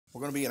We're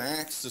going to be in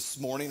Acts this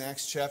morning,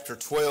 Acts chapter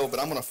 12, but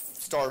I'm going to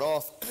start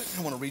off.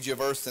 I want to read you a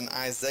verse in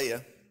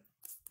Isaiah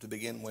to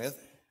begin with.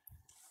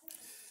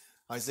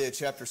 Isaiah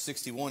chapter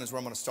 61 is where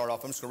I'm going to start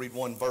off. I'm just going to read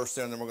one verse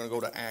there, and then we're going to go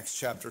to Acts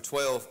chapter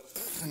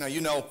 12. Now, you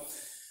know,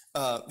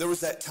 there was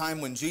that time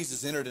when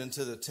Jesus entered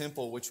into the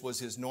temple, which was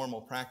his normal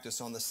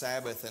practice on the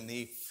Sabbath, and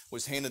he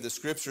was handed the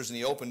scriptures, and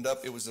he opened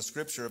up, it was the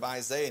scripture of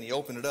Isaiah, and he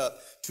opened it up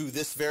to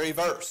this very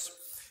verse.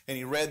 And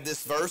he read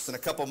this verse and a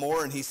couple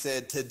more, and he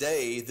said,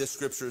 today this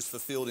scripture is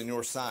fulfilled in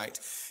your sight.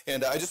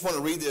 And I just want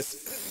to read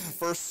this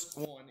first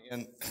one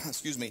in,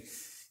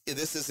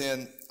 this is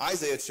in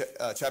Isaiah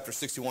chapter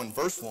 61,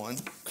 verse 1.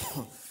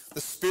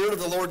 The Spirit of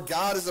the Lord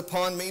God is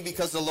upon me,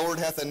 because the Lord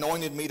hath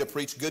anointed me to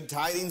preach good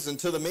tidings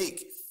unto the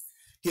meek.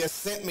 He has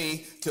sent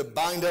me to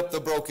bind up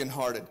the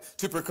brokenhearted,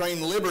 to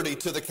proclaim liberty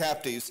to the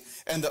captives,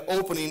 and the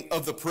opening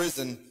of the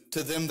prison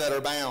to them that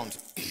are bound.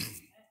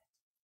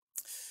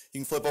 You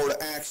can flip over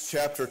to Acts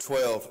chapter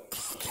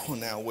 12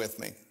 now with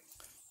me.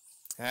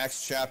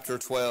 Acts chapter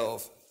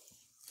 12.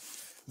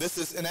 This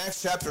is in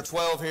Acts chapter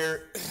 12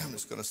 here. I'm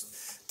just going to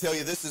tell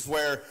you, this is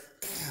where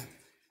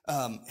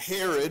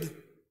Herod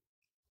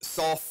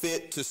saw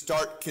fit to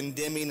start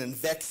condemning and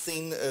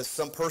vexing,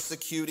 some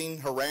persecuting,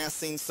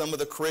 harassing some of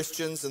the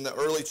Christians in the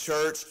early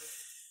church.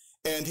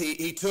 And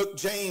he took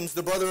James,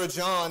 the brother of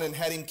John, and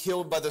had him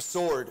killed by the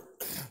sword.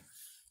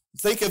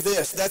 Think of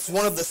this. That's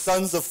one of the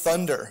sons of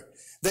thunder.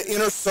 The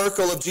inner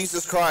circle of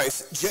Jesus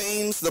Christ.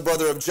 James, the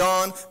brother of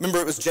John. Remember,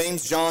 it was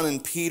James, John,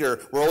 and Peter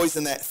were always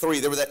in that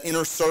three. There was that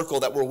inner circle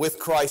that were with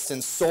Christ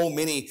in so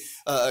many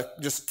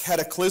just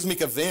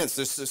cataclysmic events,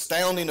 this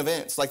astounding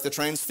events like the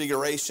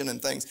Transfiguration and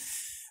things.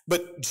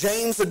 But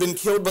James had been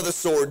killed by the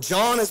sword.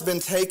 John has been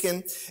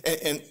taken,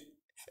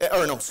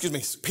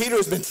 Peter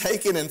has been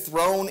taken and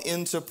thrown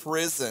into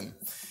prison.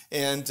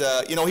 And,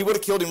 he would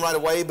have killed him right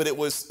away, but it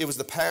was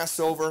the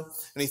Passover,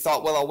 and he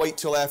thought, well, I'll wait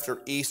till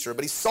after Easter.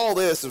 But he saw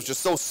this, it was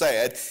just so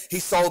sad. He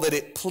saw that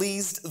it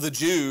pleased the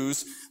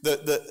Jews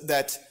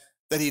that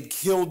he'd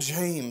killed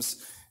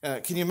James.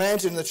 Can you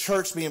imagine the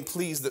church being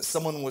pleased that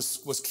someone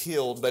was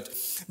killed? But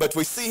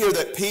we see here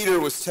that Peter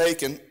was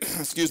taken,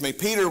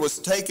 Peter was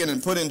taken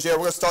and put in jail. We're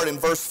going to start in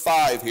verse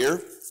 5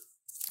 here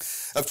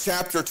of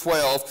chapter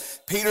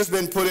 12. Peter's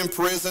been put in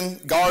prison.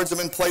 Guards have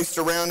been placed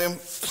around him.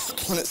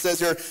 And it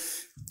says here,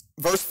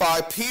 verse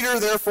 5, Peter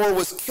therefore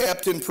was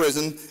kept in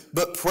prison,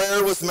 but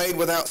prayer was made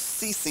without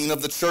ceasing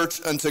of the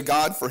church unto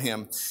God for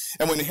him.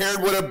 And when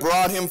Herod would have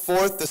brought him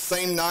forth the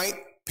same night,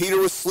 Peter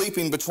was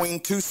sleeping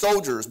between two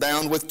soldiers,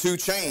 bound with two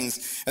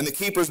chains, and the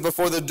keepers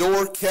before the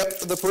door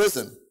kept the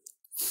prison.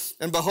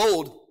 And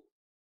behold,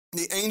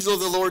 the angel of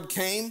the Lord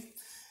came,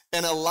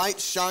 and a light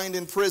shined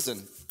in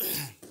prison.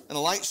 And a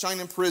light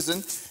shined in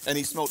prison, and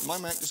he smote. Did my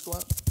Mac just go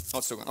out? Oh,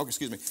 it's still going. Okay,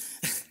 excuse me.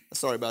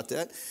 Sorry about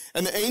that.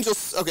 And the angel,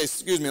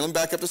 let me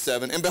back up to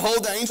 7. And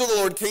behold, the angel of the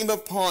Lord came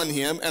upon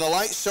him, and a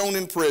light shone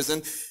in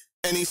prison,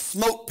 and he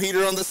smote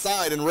Peter on the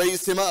side and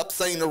raised him up,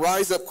 saying to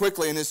rise up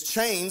quickly, and his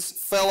chains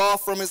fell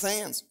off from his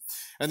hands.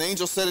 And the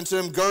angel said unto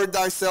him, gird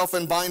thyself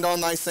and bind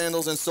on thy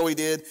sandals, and so he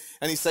did.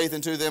 And he saith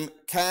unto them,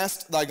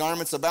 cast thy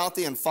garments about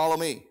thee and follow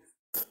me.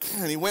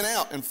 And he went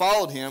out and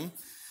followed him,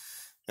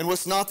 and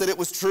wist not that it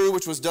was true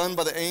which was done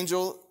by the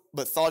angel,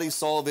 but thought he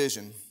saw a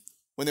vision.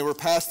 When they were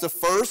past the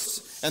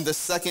first and the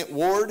second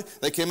ward,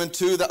 they came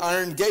into the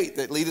iron gate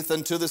that leadeth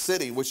unto the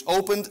city, which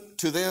opened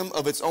to them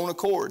of its own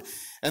accord.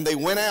 And they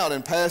went out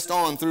and passed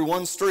on through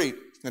one street,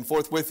 and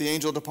forthwith the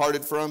angel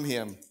departed from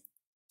him.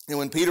 And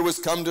when Peter was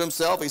come to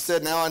himself, he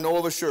said, now I know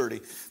of a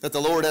surety that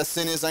the Lord hath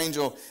sent his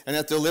angel, and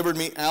hath delivered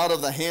me out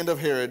of the hand of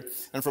Herod,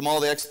 and from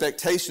all the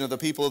expectation of the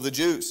people of the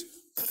Jews.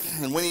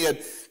 And when he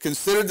had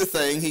considered the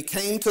thing, he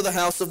came to the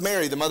house of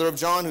Mary, the mother of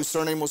John, whose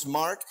surname was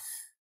Mark,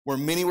 where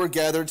many were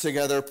gathered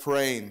together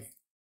praying.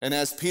 And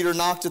as Peter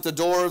knocked at the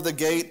door of the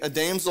gate, a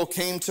damsel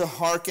came to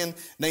hearken,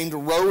 named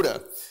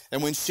Rhoda.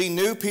 And when she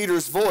knew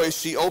Peter's voice,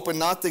 she opened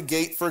not the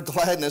gate for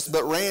gladness,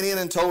 but ran in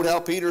and told how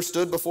Peter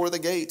stood before the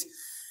gate.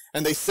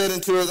 And they said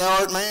unto her, thou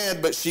art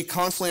mad, but she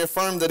constantly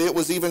affirmed that it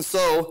was even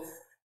so.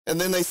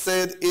 And then they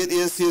said, it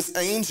is his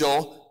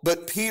angel.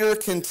 But Peter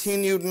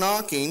continued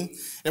knocking,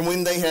 and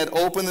when they had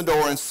opened the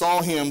door and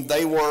saw him,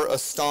 they were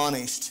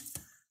astonished.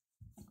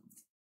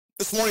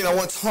 This morning I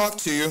want to talk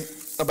to you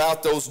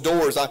about those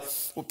doors.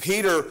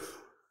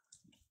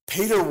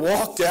 Peter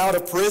walked out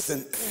of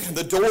prison.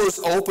 The doors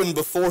opened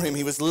before him.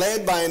 He was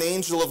led by an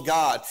angel of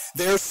God.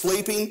 There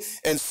sleeping,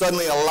 and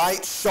suddenly a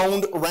light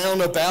shone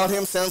round about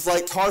him. Sounds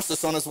like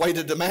Tarsus on his way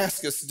to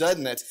Damascus,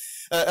 doesn't it?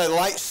 A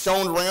light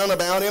shone round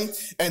about him,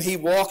 and he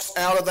walks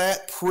out of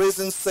that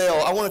prison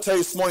cell. I want to tell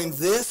you this morning,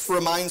 this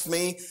reminds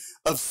me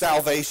of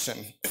salvation.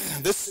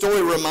 This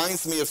story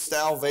reminds me of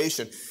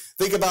salvation.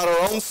 Think about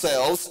our own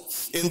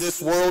selves in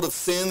this world of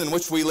sin in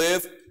which we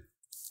live.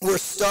 We're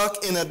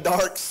stuck in a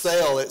dark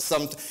cell at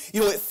some,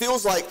 it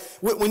feels like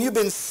when you've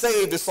been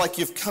saved, it's like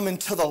you've come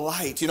into the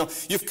light.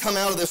 You've come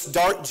out of this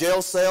dark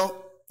jail cell.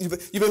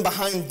 You've been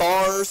behind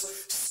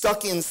bars,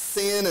 stuck in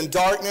sin and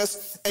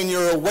darkness, and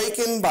you're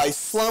awakened by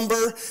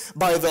slumber,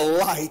 by the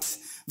light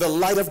The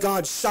light of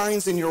God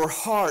shines in your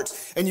heart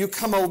and you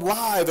come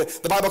alive.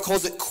 The Bible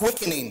calls it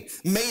quickening,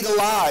 made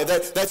alive.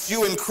 That's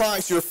you in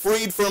Christ. You're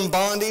freed from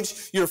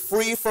bondage. You're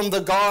free from the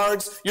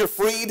guards. You're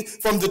freed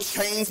from the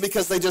chains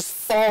because they just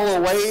fall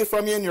away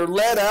from you, and you're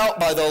led out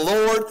by the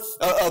Lord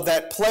of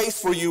that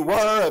place where you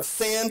were of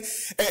sin,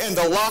 and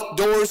the locked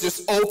doors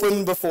just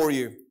open before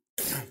you.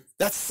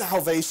 That's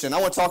salvation. I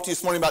want to talk to you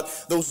this morning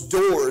about those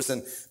doors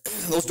and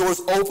those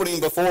doors opening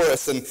before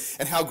us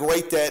and how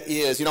great that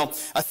is. You know,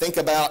 I think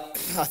about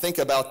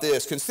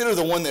this. Consider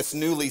the one that's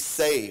newly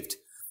saved.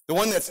 The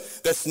one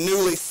that's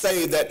newly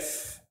saved that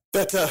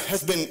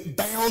has been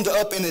bound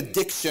up in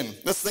addiction.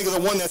 Let's think of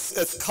the one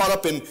that's caught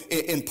up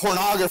in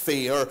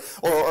pornography or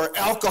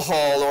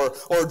alcohol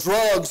or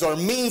drugs or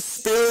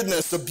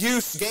mean-spiritedness,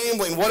 abuse,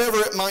 gambling, whatever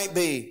it might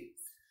be.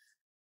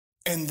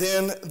 And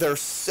then they're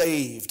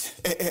saved,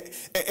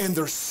 and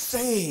they're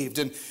saved,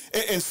 and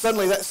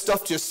suddenly that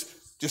stuff just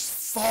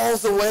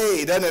falls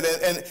away, doesn't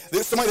it? And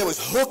there's somebody that was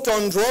hooked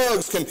on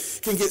drugs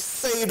can get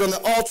saved on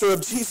the altar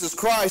of Jesus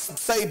Christ,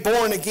 saved,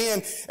 born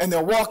again, and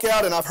they'll walk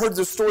out, and I've heard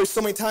this story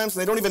so many times,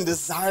 and they don't even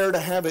desire to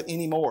have it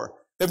anymore.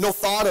 They have no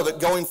thought of it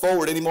going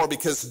forward anymore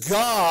because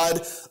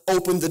God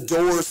opened the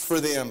doors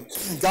for them.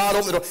 God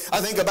opened the door. I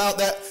think about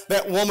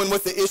that woman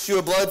with the issue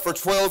of blood for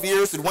 12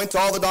 years and went to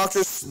all the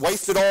doctors,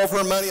 wasted all of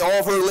her money, all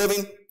of her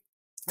living,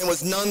 and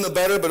was none the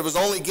better, but it was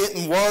only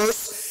getting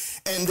worse.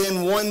 And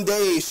then one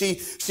day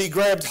she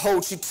grabbed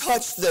hold, she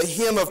touched the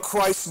hem of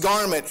Christ's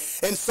garment,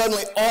 and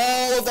suddenly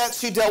all of that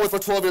she dealt with for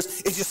 12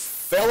 years, it just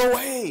fell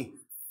away.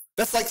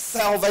 That's like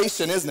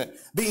salvation, isn't it?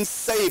 Being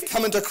saved,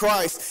 coming to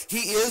Christ. He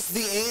is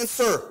the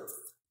answer.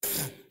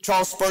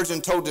 Charles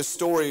Spurgeon told this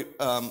story,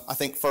 I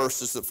think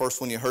first is the first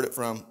one you heard it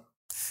from.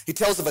 He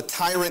tells of a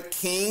tyrant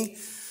king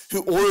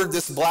who ordered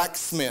this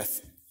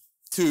blacksmith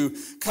to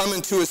come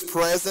into his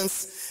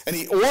presence, and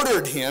he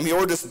ordered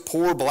this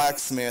poor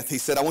blacksmith, he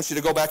said, I want you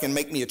to go back and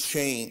make me a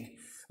chain.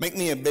 Make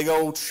me a big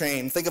old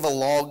chain. Think of a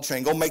log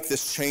chain. Go make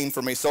this chain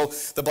for me. So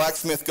the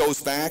blacksmith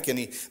goes back and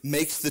he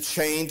makes the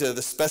chain to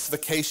the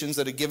specifications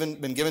that had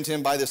been given to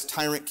him by this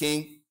tyrant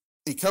king.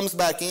 He comes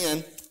back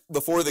in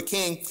before the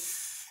king,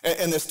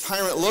 and this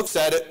tyrant looks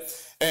at it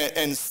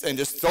and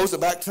just throws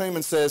it back to him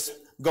and says,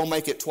 go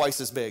make it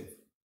twice as big.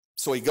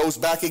 So he goes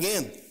back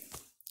again,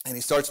 and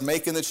he starts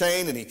making the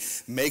chain, and he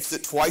makes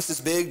it twice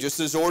as big, just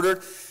as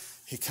ordered.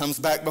 He comes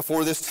back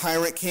before this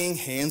tyrant king,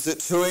 hands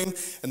it to him,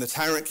 and the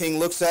tyrant king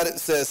looks at it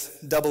and says,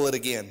 double it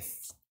again.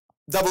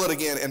 Double it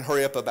again and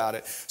hurry up about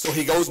it. So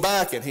he goes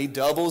back and he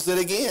doubles it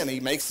again.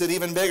 He makes it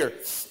even bigger.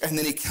 And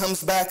then he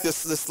comes back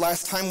this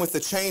last time with the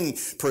chain,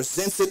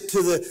 presents it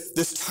to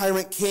this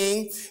tyrant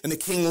king, and the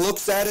king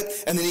looks at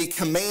it, and then he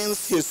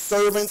commands his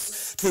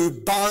servants to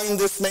bind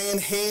this man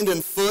hand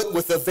and foot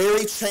with the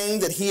very chain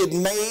that he had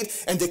made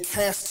and to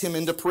cast him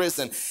into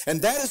prison.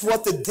 And that is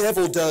what the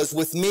devil does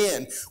with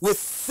men, with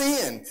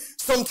sin.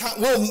 Sometimes,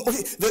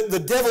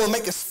 the devil will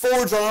make us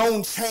forge our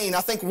own chain.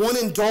 I think one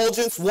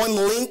indulgence, one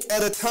link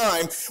at a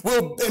time,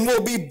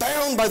 we'll be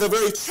bound by the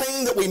very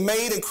chain that we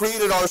made and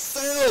created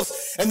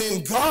ourselves. And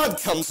then God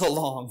comes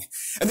along.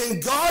 And then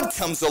God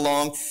comes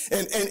along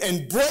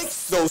and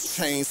breaks those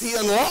chains. He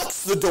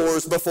unlocks the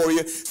doors before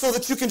you so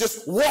that you can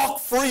just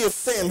walk free of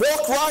sin.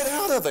 Walk right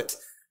out of it.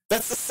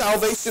 That's the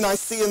salvation I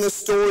see in this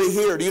story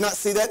here. Do you not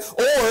see that?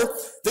 Or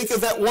think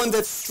of that one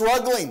that's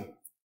struggling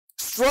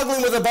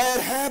with the bad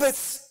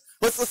habits.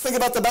 Let's think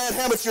about the bad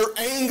habits, your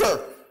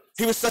anger.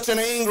 He was such an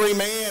angry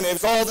man. It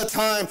was all the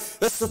time.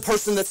 That's the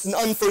person that's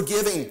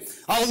unforgiving.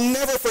 I'll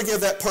never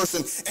forgive that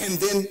person. And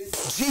then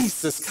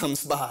Jesus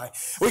comes by.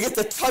 We get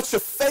the touch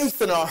of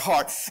faith in our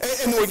heart.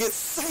 And we get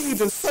saved.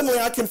 And suddenly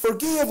I can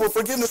forgive where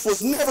forgiveness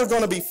was never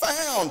going to be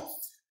found.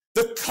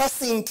 The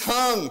cussing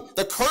tongue,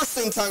 the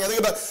cursing tongue. I think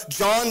about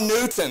John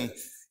Newton.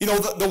 You know,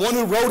 the one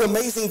who wrote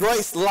Amazing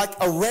Grace, like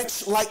a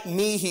wretch like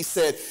me, he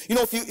said. You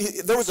know,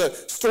 there was a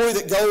story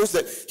that goes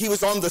that he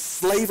was on the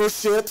slaver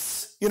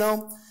ships, you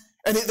know,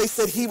 and they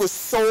said he was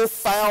so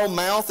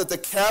foul-mouthed that the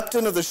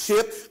captain of the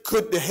ship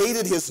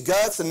hated his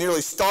guts and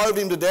nearly starved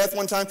him to death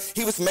one time.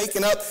 He was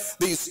making up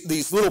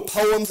these little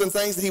poems and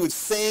things that he would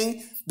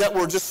sing that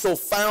were just so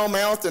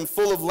foul-mouthed and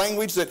full of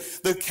language that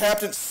the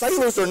captain,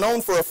 sailors are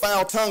known for a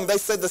foul tongue. They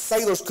said the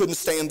sailors couldn't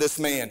stand this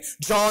man,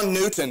 John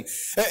Newton.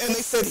 And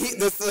they said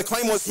the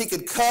claim was he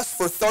could cuss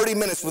for 30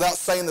 minutes without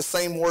saying the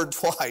same word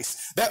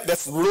twice.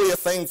 That's really a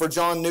thing for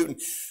John Newton.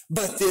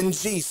 But then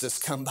Jesus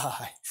come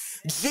by.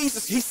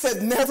 Jesus, he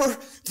said, never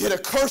did a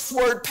curse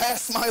word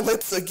pass my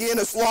lips again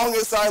as long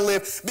as I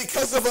live,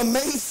 because of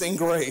amazing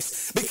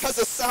grace, because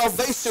of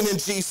salvation in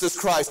Jesus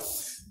Christ.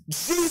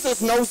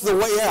 Jesus knows the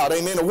way out,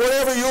 amen.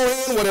 Whatever you're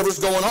in, whatever's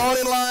going on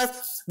in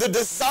life, The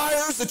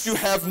desires that you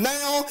have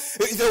now,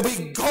 they'll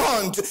be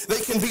gone.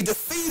 They can be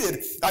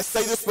defeated. I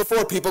say this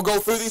before. People go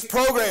through these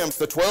programs,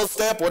 the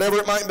 12-step, whatever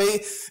it might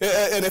be,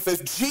 and if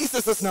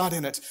Jesus is not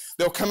in it,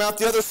 they'll come out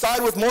the other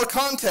side with more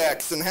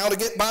contacts and how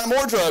to buy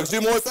more drugs,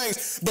 do more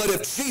things. But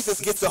if Jesus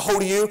gets a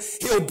hold of you,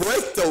 he'll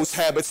break those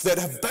habits that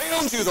have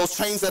bound you, those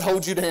chains that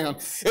hold you down.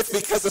 It's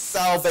because of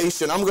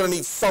salvation. I'm going to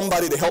need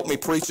somebody to help me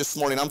preach this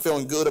morning. I'm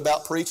feeling good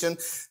about preaching,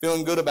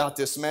 feeling good about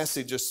this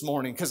message this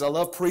morning because I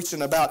love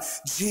preaching about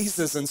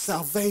Jesus and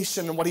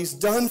salvation and what he's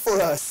done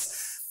for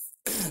us.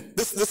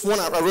 This one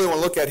I really want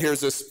to look at here is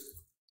this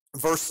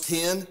verse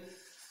 10.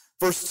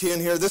 Verse 10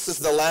 here, this is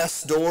the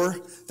last door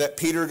that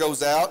Peter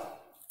goes out.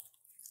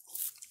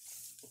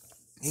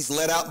 He's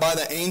led out by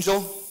the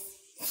angel.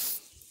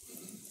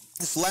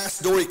 This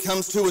last door he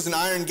comes to is an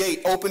iron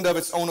gate, opened of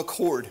its own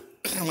accord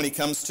when he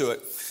comes to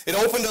it. It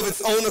opened of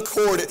its own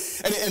accord,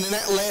 and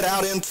that led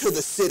out into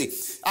the city.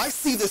 I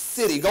see this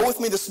city, go with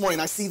me this morning,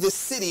 I see this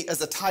city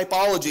as a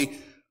typology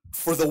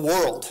for the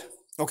world,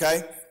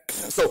 okay?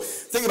 So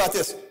think about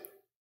this.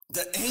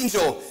 The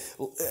angel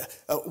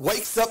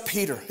wakes up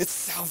Peter. It's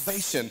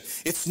salvation.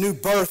 It's new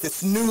birth.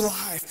 It's new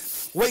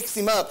life. Wakes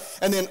him up,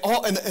 and then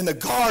and the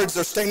guards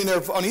are standing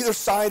there on either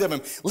side of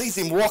him. Leads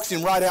him, walks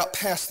him right out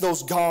past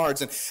those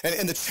guards,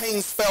 and the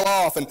chains fell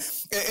off, and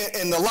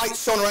the light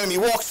shone around him. He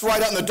walks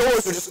right out, and the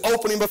doors are just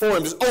opening before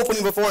him, just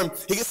opening before him.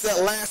 He gets to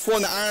that last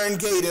one, the iron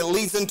gate, and it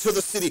leads into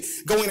the city,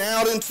 going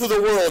out into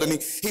the world,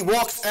 and he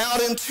walks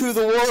out into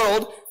the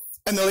world.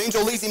 And the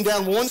angel leads him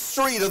down one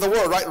street of the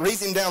world, right?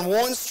 Leads him down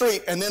one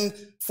street, and then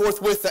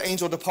forthwith the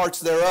angel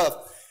departs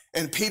thereof.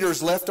 And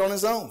Peter's left on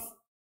his own.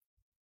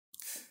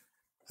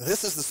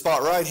 This is the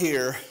spot right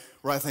here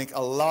where I think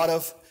a lot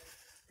of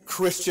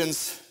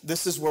Christians,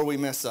 this is where we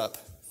mess up.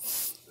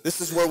 This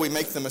is where we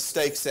make the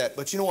mistakes at.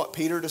 But you know what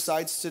Peter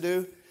decides to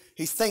do?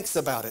 He thinks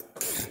about it.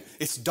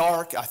 It's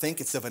dark. I think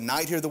it's of a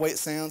night here, the way it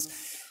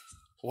sounds.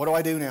 What do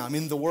I do now? I'm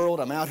in the world.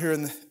 I'm out here,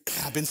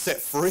 I've been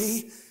set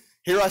free.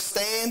 Here I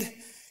stand.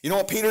 You know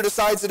what Peter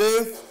decides to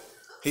do?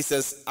 He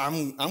says,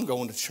 I'm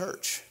going to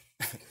church.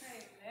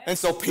 And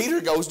so Peter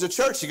goes to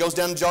church. He goes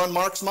down to John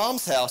Mark's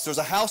mom's house. There's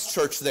a house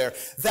church there.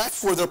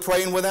 That's where they're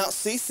praying without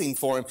ceasing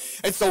for him.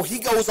 And so he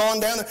goes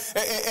on down,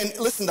 and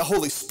listen, the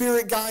Holy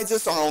Spirit guides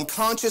us, our own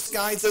conscience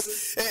guides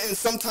us. And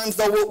sometimes,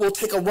 though, we'll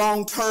take a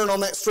wrong turn on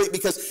that street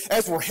because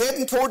as we're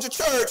heading towards a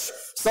church,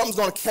 something's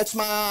going to catch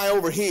my eye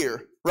over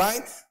here,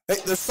 right? Hey,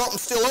 there's something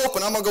still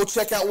open. I'm going to go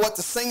check out what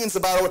the singing's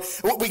about.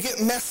 We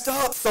get messed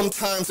up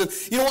sometimes. And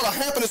you know what will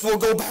happen is we'll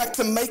go back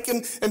to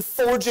making and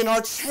forging our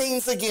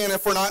chains again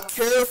if we're not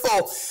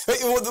careful.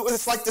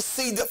 It's like the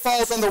seed that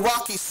falls on the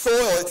rocky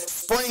soil. It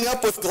sprang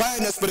up with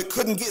gladness, but it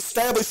couldn't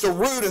establish a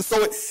root, and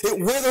so it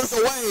withers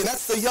away. And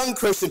that's the young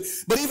Christian.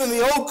 But even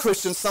the old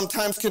Christian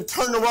sometimes can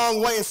turn the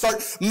wrong way and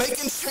start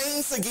making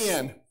chains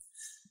again.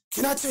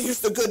 Can I tell you,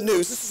 here's the good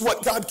news. This is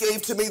what God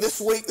gave to me this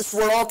week. This is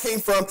where it all came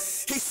from.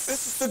 This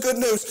is the good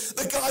news.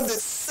 The God that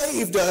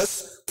saved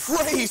us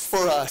prays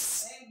for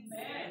us.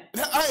 Amen.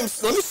 Now, I can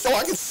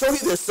show you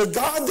this. The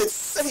God that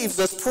saves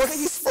us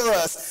prays for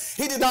us.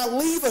 He did not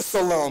leave us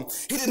alone.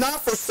 He did not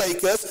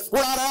forsake us.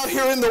 We're not out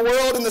here in the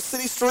world, in the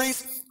city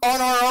streets,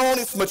 on our own.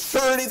 It's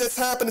maturity that's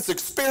happened. It's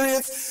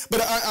experience.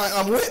 But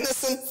I'm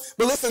witnessing.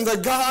 But listen, the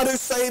God who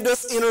saved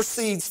us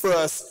intercedes for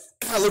us.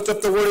 I looked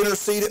up the word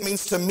intercede. It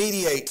means to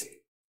mediate,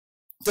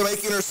 to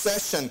make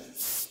intercession,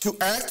 to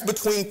act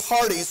between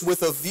parties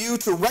with a view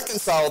to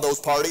reconcile those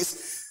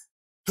parties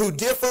who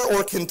differ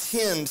or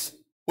contend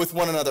with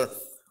one another.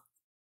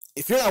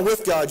 If you're not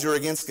with God, you're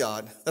against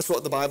God. That's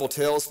what the Bible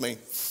tells me.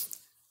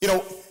 You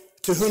know,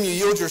 to whom you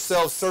yield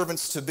yourselves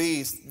servants to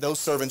be, those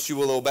servants you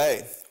will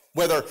obey,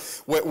 whether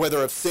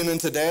of sin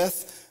unto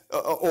death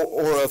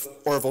or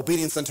of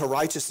obedience unto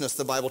righteousness,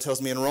 the Bible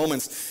tells me in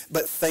Romans.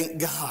 But thank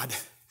God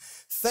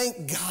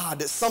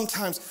that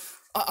sometimes,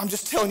 I'm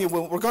just telling you,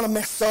 we're going to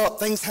mess up.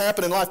 Things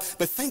happen in life.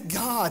 But thank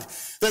God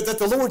that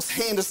the Lord's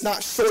hand is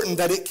not shortened,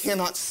 that it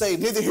cannot save.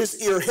 Neither his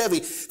ear heavy,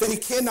 that he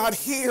cannot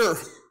hear.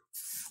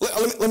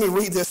 Let me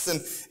read this, and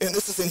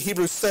this is in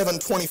Hebrews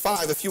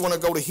 7:25. If you want to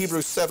go to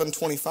Hebrews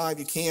 7:25,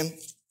 you can.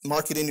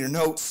 Mark it in your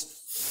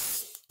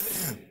notes.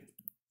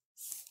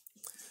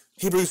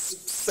 Hebrews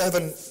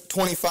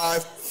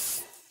 7:25.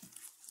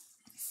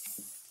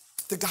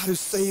 The God who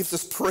saves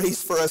us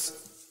prays for us.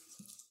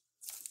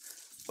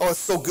 Oh, it's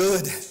so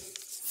good.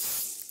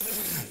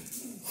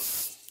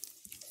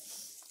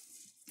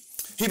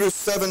 Hebrews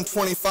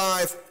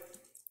 7:25.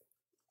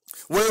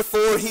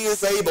 Wherefore he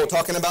is able,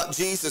 talking about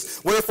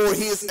Jesus, wherefore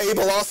he is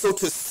able also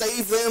to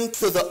save them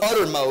to the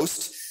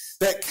uttermost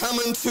that come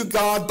unto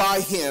God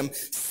by him,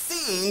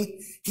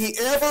 seeing he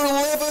ever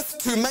liveth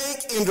to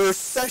make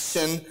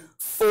intercession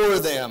for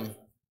them.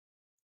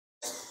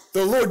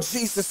 The Lord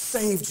Jesus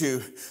saved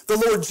you. The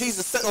Lord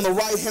Jesus sitting on the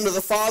right hand of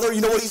the Father. You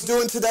know what he's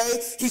doing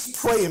today? He's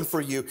praying for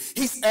you.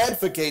 He's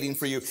advocating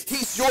for you.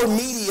 He's your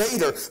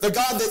mediator. The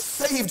God that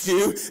saved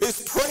you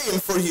is praying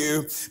for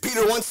you.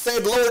 Peter once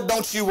said, Lord,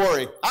 don't you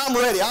worry. I'm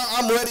ready.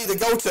 I'm ready to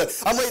go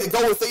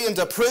with thee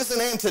into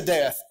prison and to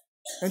death.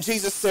 And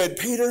Jesus said,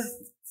 Peter,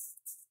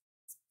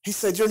 He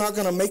said, you're not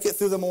going to make it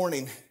through the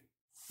morning,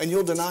 and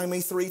you'll deny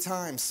me 3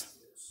 times.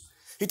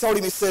 He told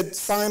him, he said,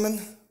 Simon,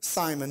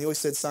 Simon. He always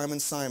said Simon,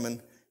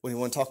 Simon when he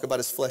wanted to talk about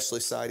his fleshly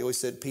side. He always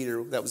said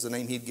Peter. That was the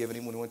name he'd given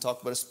him when he wanted to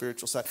talk about his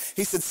spiritual side.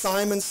 He said,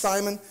 Simon,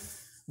 Simon,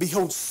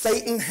 behold,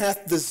 Satan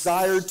hath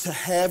desired to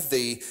have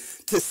thee,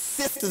 to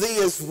sift thee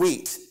as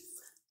wheat.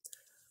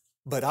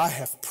 But I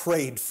have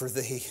prayed for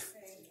thee.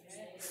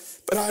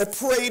 But I have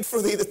prayed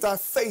for thee that thy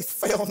faith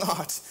fail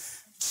not.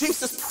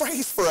 Jesus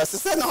prays for us.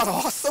 Is that not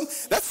awesome?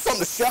 That's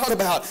something to shout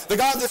about. The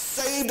God that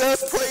saved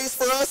us prays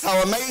for us. How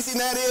amazing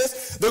that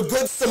is. The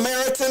Good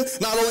Samaritan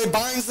not only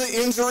binds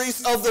the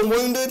injuries of the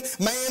wounded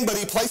man, but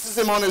he places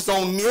him on his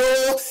own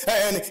mule,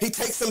 and he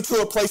takes him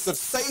to a place of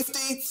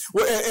safety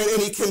where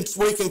he can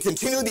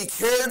continually be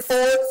cared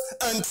for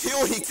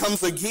until he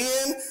comes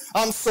again.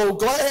 I'm so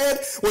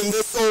glad when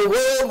this old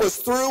world was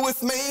through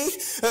with me,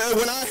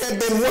 when I had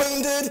been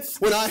wounded,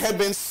 when I had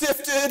been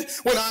sifted,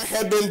 when I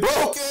had been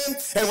broken,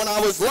 and when I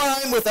was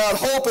lying without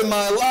hope in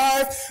my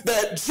life,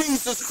 that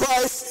Jesus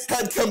Christ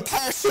had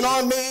compassion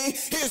on me.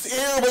 His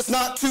ear was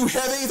not too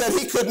heavy that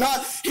he could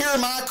not hear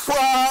my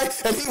cry,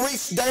 and he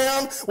reached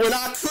down when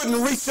I couldn't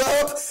reach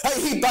up.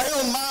 He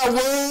bound my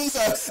wounds.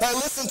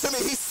 Listen to me.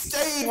 He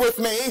stayed with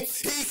me.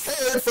 He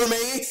cared for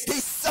me.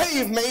 He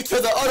saved me to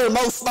the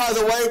uttermost, by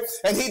the way,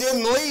 and he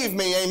didn't leave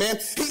me. Amen.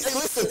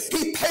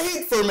 He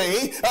paid for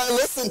me.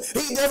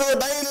 He never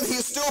abandoned.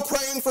 He's still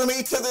praying for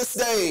me to this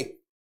day.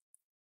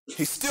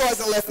 He still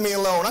hasn't left me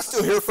alone. I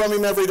still hear from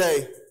him every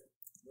day.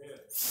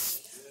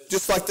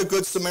 Just like the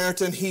Good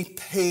Samaritan, he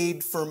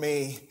paid for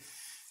me.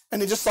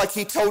 And just like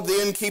he told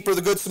the innkeeper,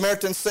 the Good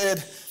Samaritan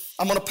said,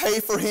 I'm going to pay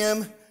for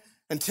him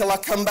until I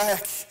come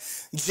back.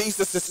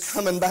 Jesus is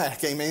coming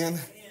back. Amen.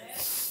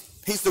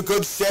 He's the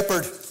Good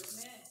Shepherd.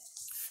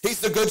 He's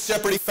the Good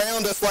Shepherd. He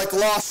found us like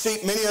lost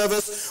sheep, many of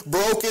us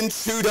broken,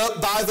 chewed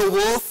up by the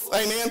wolf.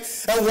 Amen.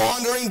 And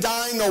wandering,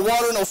 dying, no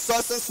water, no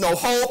sustenance, no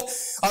hope.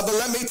 But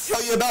let me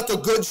tell you about the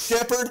Good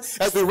Shepherd.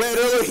 As we read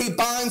earlier, he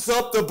binds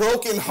up the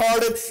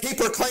brokenhearted. He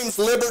proclaims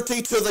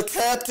liberty to the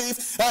captive.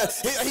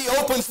 He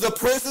opens the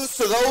prisons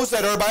to those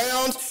that are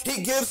bound.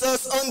 He gives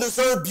us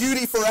undeserved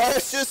beauty for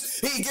ashes.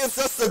 He gives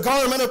us the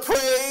garment of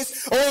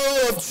praise.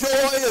 Oil of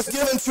joy is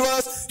given to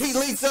us. He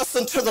leads us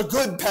into the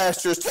good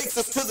pastures, takes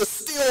us to the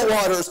still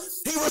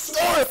waters. He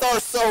restoreth our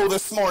soul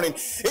this morning.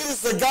 It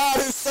is the God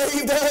who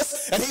saved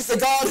us, and he's the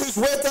God who's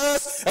with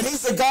us, and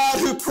he's the God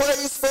who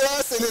prays for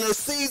us and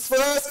intercedes for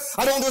us.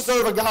 I don't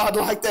deserve a God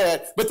like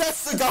that, but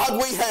that's the God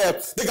we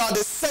have. The God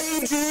that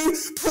saved you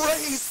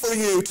prays for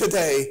you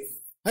today.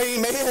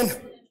 Amen.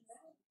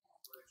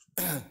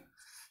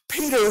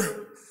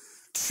 Peter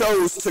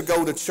chose to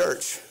go to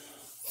church.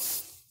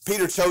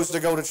 Peter chose to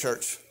go to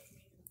church.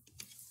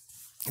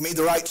 He made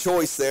the right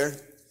choice there.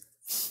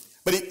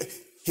 But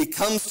he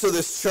comes to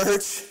this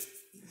church.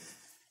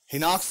 He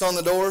knocks on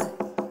the door.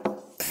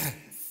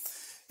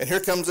 And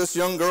here comes this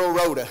young girl,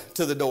 Rhoda,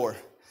 to the door.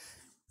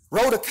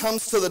 Rhoda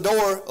comes to the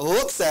door,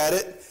 looks at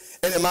it,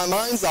 and in my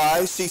mind's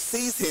eye, she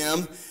sees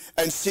him,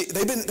 and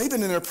they've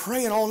been in there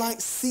praying all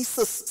night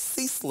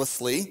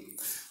ceaselessly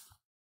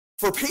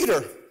for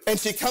Peter. And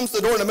she comes to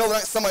the door in the middle of the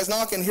night, somebody's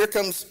knocking, here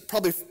comes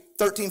probably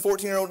 13,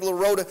 14-year-old little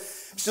Rhoda.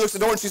 She looks at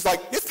the door and she's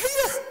like, it's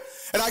Peter!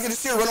 And I can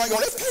just hear her running around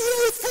going, it's Peter,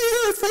 it's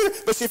Peter, it's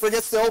Peter. But she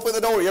forgets to open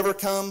the door. You ever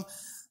come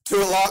to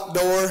a locked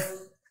door?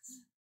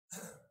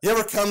 You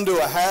ever come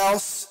to a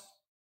house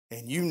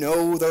and you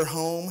know they're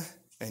home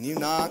and you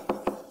knock,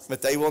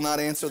 but they will not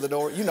answer the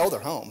door? You know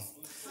they're home.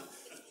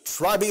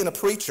 Try being a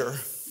preacher.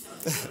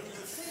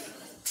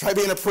 Try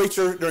being a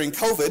preacher during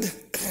COVID.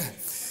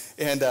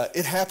 And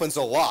it happens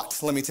a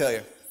lot, let me tell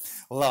you.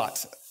 A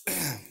lot.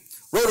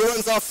 Rhoda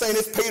runs off saying,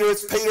 it's Peter,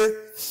 it's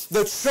Peter.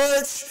 The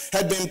church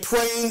had been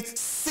praying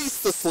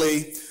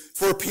ceaselessly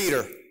for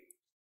Peter.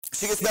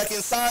 She gets back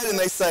inside and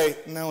they say,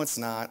 no, it's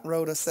not.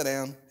 Rhoda, sit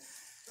down.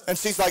 And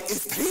she's like,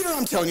 it's Peter,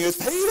 I'm telling you, it's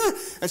Peter.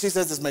 And she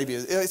says,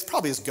 it's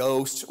probably his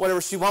ghost,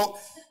 whatever.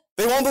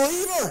 They won't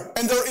believe her.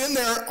 And they're in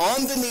there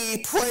on the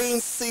knee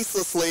praying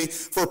ceaselessly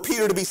for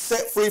Peter to be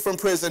set free from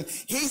prison.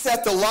 He's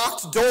at the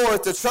locked door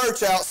at the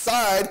church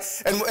outside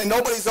and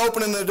nobody's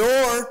opening the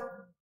door.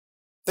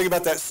 Think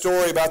about that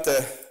story about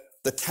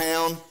the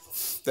town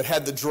that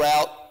had the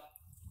drought.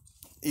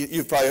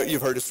 You've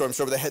heard the story, I'm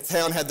sure, but the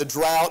town had the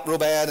drought real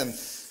bad, and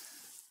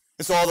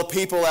so all the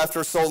people,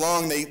 after so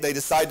long, they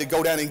decide to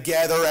go down and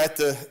gather at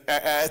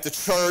the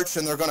church,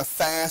 and they're going to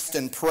fast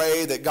and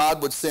pray that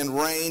God would send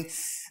rain.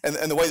 And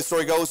the way the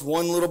story goes,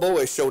 one little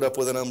boy showed up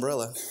with an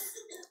umbrella.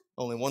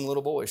 Only one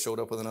little boy showed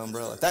up with an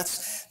umbrella.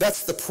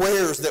 That's the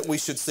prayers that we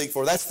should seek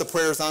for. That's the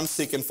prayers I'm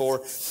seeking for.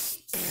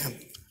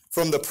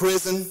 From the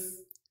prison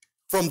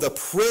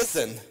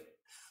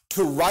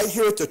to right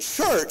here at the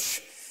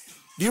church.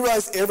 Do you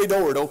realize every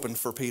door had opened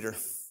for Peter?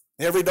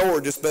 Every door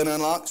had just been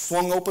unlocked,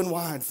 swung open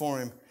wide for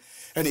him.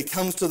 And he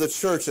comes to the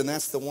church, and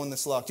that's the one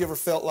that's locked. You ever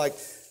felt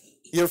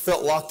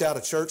locked out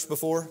of church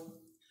before?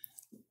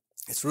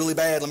 It's really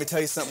bad. Let me tell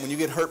you something. When you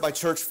get hurt by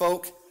church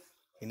folk,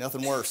 ain't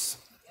nothing worse.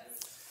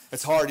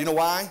 It's hard. You know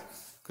why?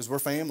 Because we're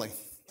family.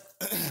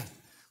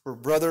 We're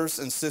brothers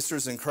and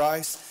sisters in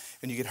Christ,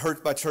 and you get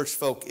hurt by church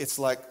folk. It's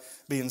like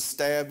being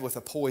stabbed with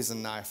a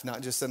poison knife,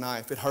 not just a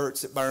knife. It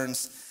hurts, it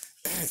burns.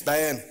 It's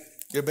bad.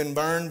 You've been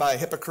burned by a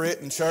hypocrite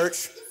in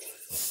church.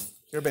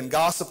 You've been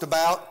gossiped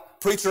about.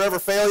 Preacher ever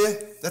fail you?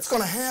 That's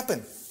going to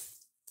happen.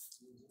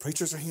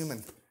 Preachers are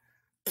human.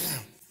 You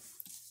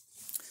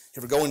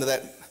ever go into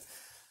that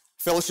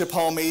fellowship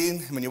hall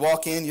meeting, and when you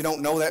walk in, you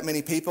don't know that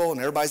many people, and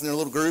everybody's in their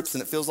little groups,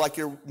 and it feels like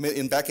you're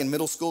back in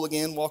middle school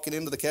again, walking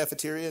into the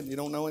cafeteria, and you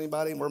don't know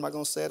anybody, and where am I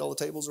going to sit? All the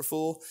tables are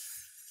full.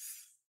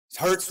 It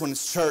hurts when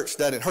it's church,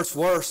 doesn't it? It hurts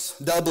worse,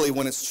 doubly,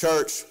 when it's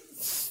church.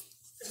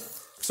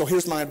 So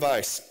here's my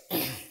advice.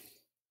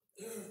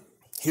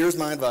 Here's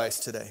my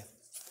advice today.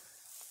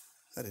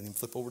 I didn't even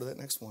flip over to that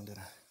next one, did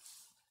I?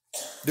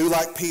 Do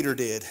like Peter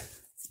did.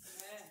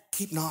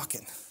 Keep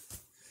knocking.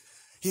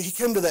 He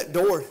came to that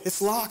door.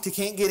 It's locked. He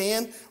can't get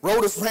in.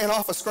 Rhoda ran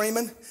off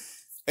screaming.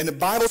 And the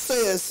Bible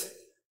says,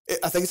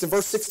 I think it's in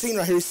verse 16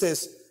 right here, he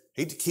says,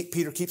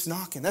 Peter keeps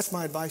knocking. That's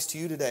my advice to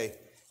you today.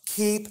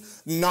 Keep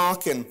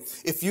knocking.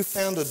 If you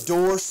found a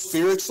door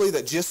spiritually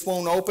that just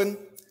won't open,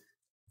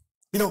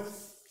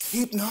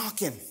 keep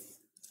knocking.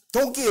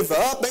 Don't give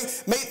up.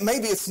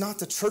 Maybe it's not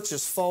the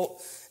church's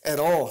fault at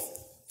all.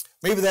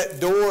 Maybe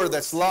that door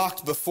that's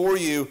locked before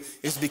you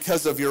is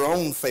because of your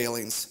own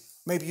failings.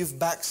 Maybe you've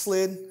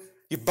backslid.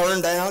 You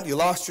burned out, you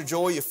lost your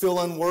joy, you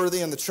feel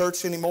unworthy in the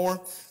church anymore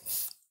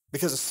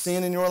because of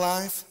sin in your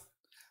life.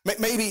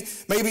 Maybe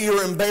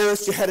you're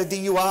embarrassed, you had a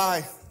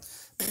DUI,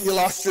 you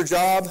lost your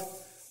job,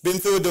 been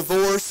through a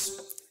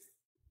divorce,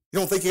 you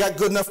don't think you got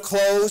good enough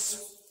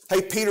clothes.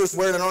 Hey, Peter's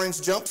wearing an orange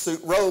jumpsuit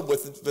robe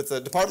with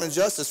the Department of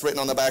Justice written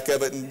on the back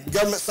of it and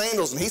government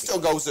sandals, and he still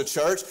goes to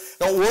church.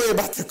 Don't worry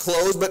about your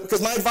clothes, because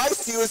my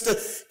advice to you is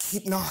to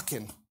keep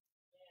knocking.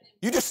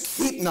 You just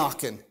keep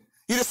knocking.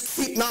 You just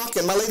keep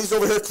knocking. My ladies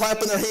over here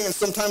clapping their hands.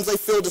 Sometimes they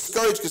feel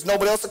discouraged because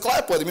nobody else will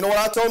clap with them. You know what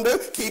I told them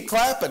to do? Keep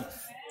clapping.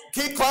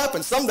 Keep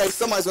clapping. Someday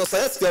somebody's going to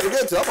say, that's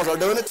good. So I'm going to start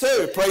doing it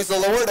too. Praise the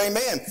Lord.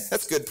 Amen.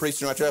 That's good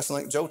preaching right there. I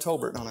sound like Joe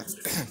Tolbert, don't I?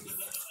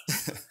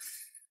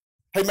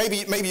 Hey,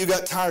 maybe you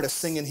got tired of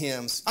singing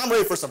hymns. I'm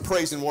ready for some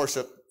praise and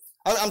worship.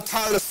 I'm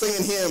tired of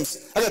singing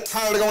hymns. I got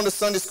tired of going to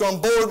Sunday school. I'm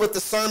bored with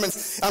the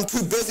sermons. I'm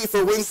too busy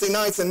for Wednesday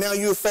nights, and now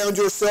you have found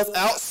yourself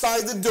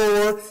outside the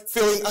door,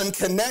 feeling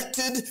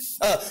unconnected.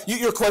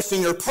 You're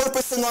questioning your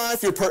purpose in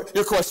life.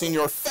 You're questioning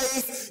your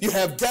faith. You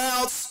have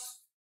doubts.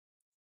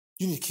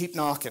 You need to keep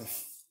knocking.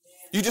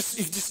 You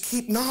just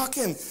keep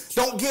knocking.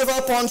 Don't give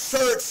up on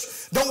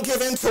church. Don't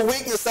give in to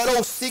weakness. That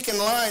old seeking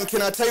lion,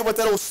 can I tell you what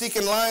that old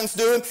seeking lion's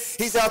doing?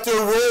 He's out there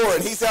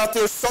roaring. He's out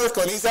there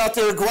circling. He's out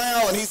there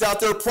growling. He's out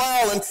there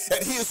prowling.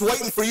 And he is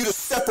waiting for you to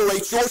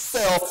separate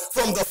yourself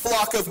from the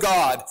flock of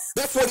God.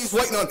 That's what he's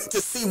waiting on, to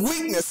see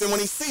weakness. And when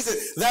he sees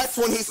it, that's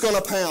when he's going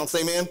to pounce.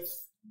 Amen?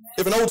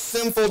 If an old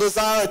sinful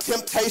desire, a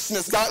temptation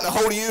has gotten a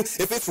hold of you,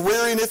 if it's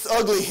rearing its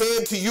ugly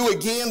head to you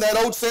again, that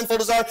old sinful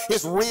desire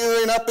is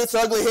rearing up its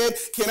ugly head,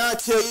 can I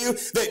tell you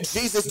that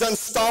Jesus done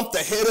stomped the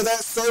head of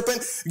that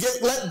serpent?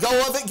 Let go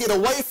of it, get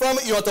away from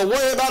it. You don't have to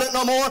worry about it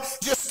no more.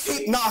 Just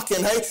keep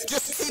knocking, hey?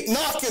 Just keep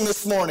knocking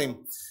this morning.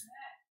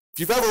 If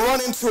you've ever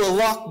run into a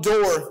locked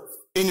door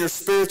in your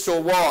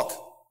spiritual walk,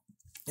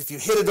 if you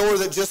hit a door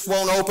that just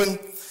won't open,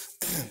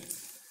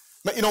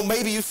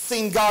 maybe you've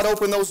seen God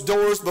open those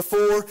doors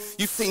before.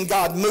 You've seen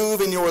God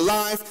move in your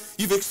life.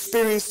 You've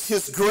experienced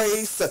his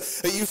grace.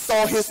 You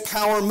saw his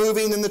power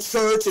moving in the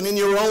church and in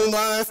your own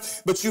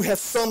life, but you have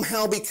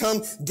somehow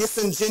become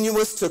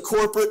disingenuous to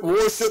corporate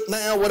worship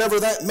now, whatever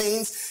that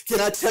means. Can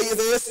I tell you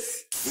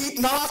this?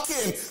 Keep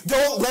knocking.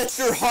 Don't let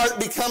your heart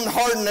become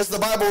hardened, as the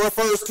Bible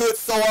refers to it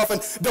so often.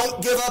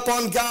 Don't give up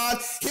on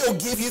God. He'll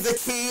give you the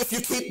key if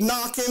you keep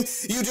knocking.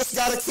 You just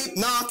got to keep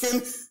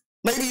knocking.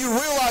 Maybe you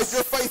realize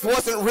your faith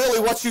wasn't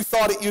really what you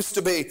thought it used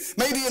to be.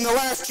 Maybe in the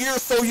last year or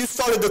so you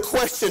started to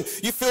question.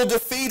 You feel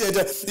defeated.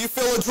 You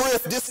feel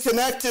adrift,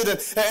 disconnected,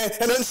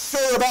 and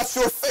unsure about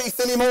your faith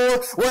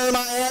anymore. Where am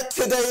I at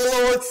today,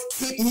 Lord?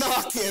 Keep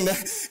knocking.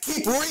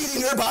 Keep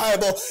reading your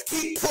Bible.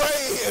 Keep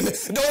praying.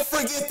 Don't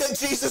forget that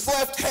Jesus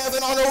left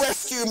heaven on a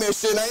rescue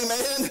mission.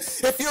 Amen.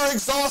 If you're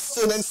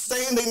exhausted and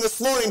standing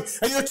this morning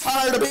and you're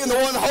tired of being the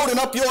one holding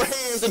up your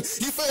hands and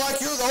you feel like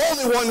you're the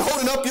only one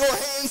holding up your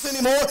hands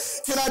anymore,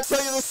 can I tell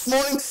you this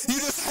morning,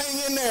 you just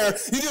hang in there.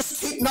 You just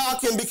keep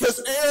knocking,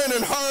 because Aaron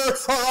and her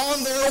are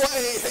on their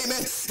way. Amen.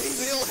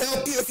 He'll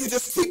help you if you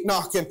just keep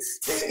knocking.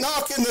 Keep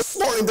knocking this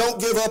morning. Don't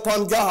give up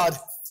on God.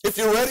 If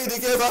you're ready to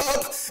give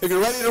up, if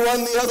you're ready to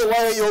run the other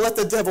way, you'll let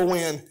the devil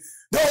win.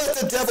 Don't let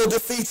the devil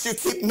defeat you.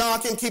 Keep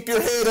knocking. Keep your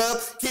head up.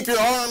 Keep your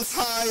arms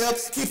high up.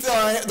 Keep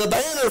the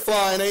banner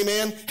flying.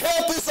 Amen.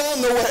 Help is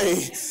on the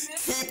way.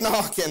 Keep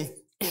knocking.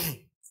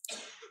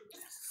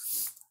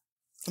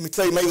 Let me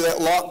tell you, maybe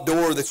that locked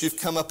door that you've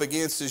come up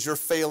against is your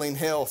failing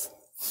health.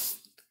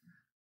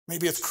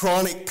 Maybe it's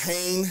chronic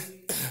pain.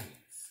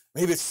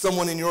 Maybe it's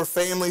someone in your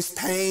family's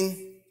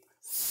pain.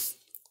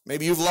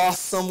 Maybe you've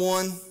lost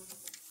someone.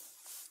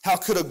 How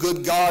could a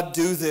good God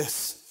do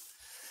this?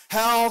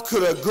 How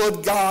could a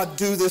good God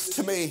do this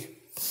to me?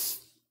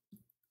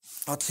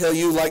 I'll tell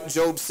you, like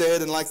Job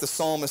said and like the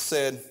psalmist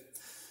said,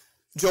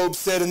 Job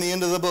said in the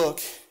end of the book,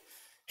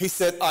 he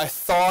said, I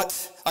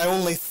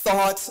only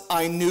thought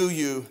I knew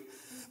you.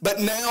 But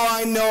now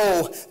I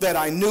know that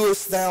I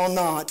knewest thou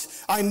not.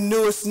 I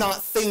knewest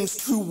not things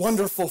too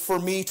wonderful for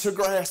me to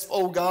grasp,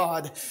 O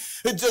God.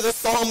 The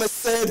psalmist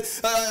said,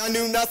 I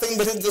knew nothing,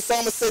 but the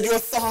psalmist said, your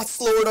thoughts,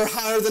 Lord, are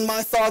higher than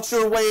my thoughts.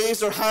 Your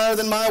ways are higher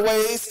than my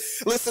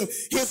ways. Listen,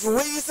 his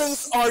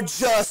reasons are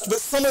just, but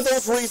some of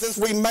those reasons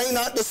we may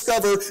not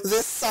discover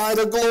this side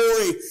of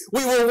glory.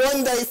 We will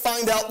one day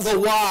find out the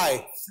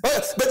why.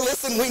 But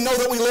listen, we know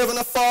that we live in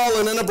a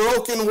fallen and a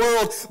broken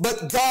world,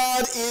 but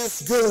God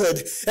is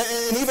good.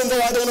 And even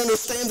though I don't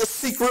understand the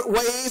secret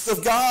ways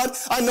of God,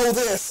 I know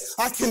this.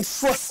 I can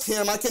trust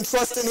him. I can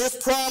trust in his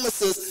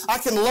promises. I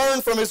can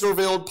learn from his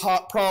revealed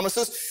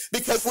promises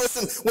because,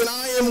 listen, when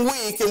I am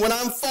weak and when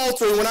I'm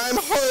faltering, when I'm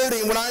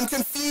hurting, when I'm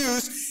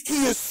confused,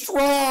 he is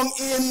strong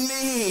in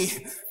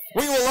me.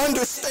 We will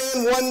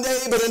understand one day,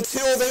 but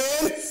until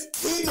then,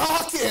 keep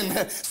knocking.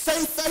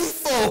 Stay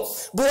faithful.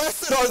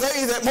 Blessed are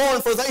they that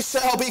mourn, for they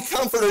shall be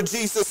comforted,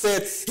 Jesus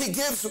said. He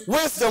gives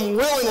wisdom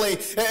willingly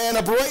and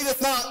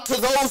upbraideth not to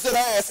those that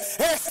ask.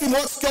 Ask him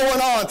what's going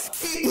on.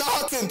 Keep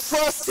knocking.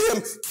 Trust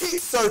him.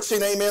 Keep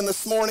searching. Amen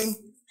this morning.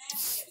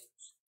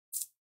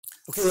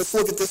 Okay, let's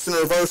look at this in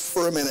reverse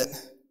for a minute.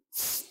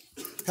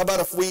 How about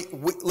if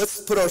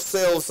let's put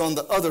ourselves on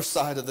the other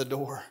side of the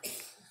door.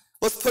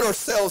 Let's put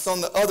ourselves on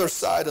the other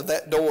side of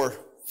that door.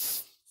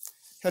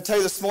 Can I tell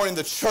you this morning,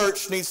 the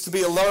church needs to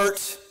be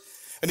alert.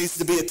 It needs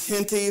to be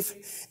attentive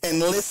and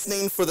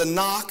listening for the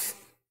knock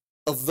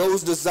of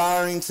those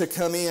desiring to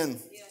come in.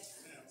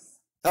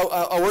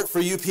 I worked for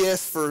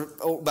UPS for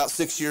about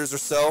 6 years or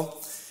so,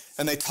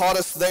 and they taught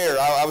us there.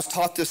 I was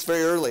taught this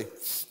very early.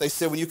 They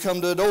said, when you come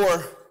to the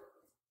door,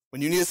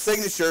 when you need a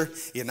signature,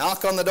 you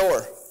knock on the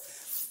door.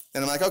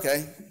 And I'm like,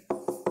 okay.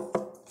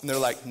 And they're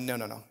like,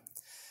 no.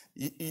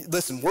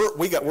 Listen, we're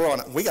on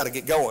it. We got to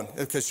get going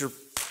because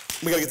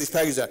we got to get these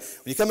packages out.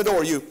 When you come to the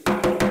door, you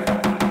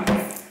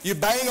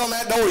bang on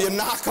that door. You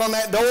knock on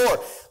that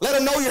door. Let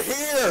them know you're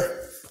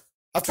here.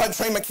 I've tried to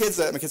train my kids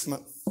that. My kids come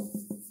up.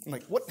 I'm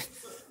like, what?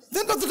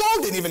 The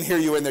dog didn't even hear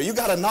you in there. You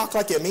got to knock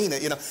like you mean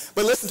it,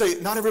 But listen to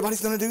you, not everybody's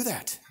going to do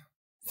that.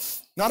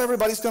 Not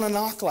everybody's going to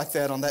knock like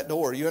that on that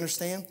door. You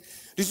understand?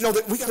 Did you know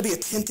that we got to be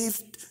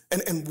attentive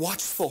and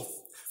watchful?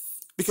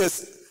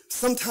 Because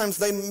sometimes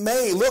they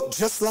may look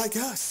just like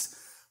us.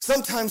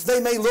 Sometimes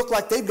they may look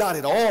like they've got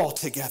it all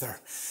together.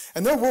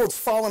 And their world's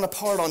falling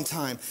apart on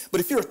time.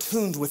 But if you're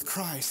attuned with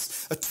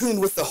Christ, attuned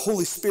with the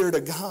Holy Spirit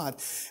of God,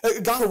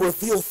 God will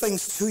reveal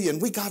things to you,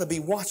 and we got to be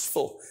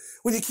watchful.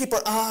 When you keep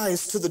our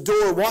eyes to the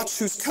door, watch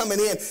who's coming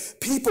in.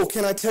 People,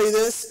 can I tell you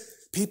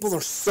this? People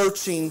are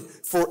searching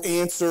for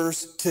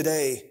answers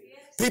today.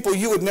 People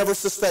you would never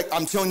suspect.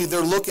 I'm telling you,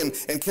 they're looking.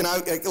 And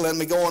let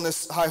me go on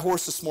this high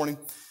horse this morning.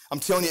 I'm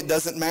telling you, it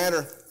doesn't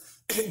matter.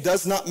 It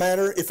does not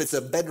matter if it's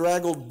a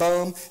bedraggled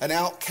bum, an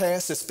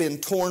outcast that's been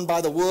torn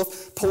by the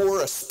wolf,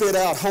 poor, a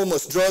spit-out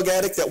homeless drug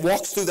addict that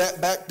walks through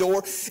that back door.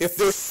 If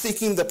they're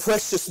seeking the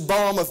precious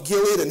balm of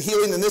Gilead and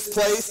healing in this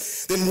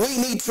place, then we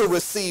need to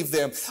receive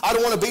them. I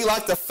don't want to be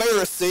like the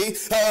Pharisee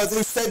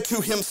who said to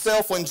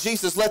himself when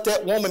Jesus let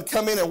that woman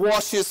come in and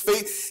wash his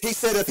feet, he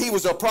said if he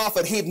was a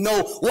prophet, he'd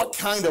know what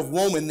kind of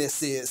woman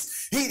this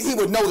is. He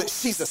would know that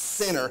she's a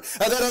sinner.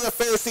 That other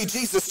Pharisee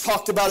Jesus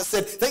talked about it,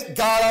 said, thank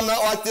God I'm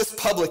not like this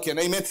publican.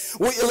 Amen.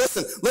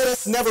 Listen, let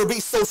us never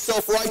be so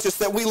self-righteous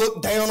that we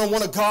look down on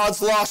one of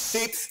God's lost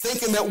sheep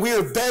thinking that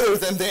we're better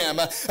than them.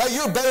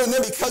 You're better than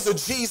them because of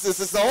Jesus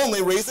is the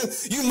only reason.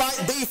 You might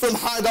be from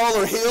High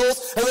Dollar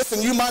Hills. And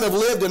listen, you might have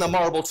lived in a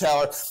marble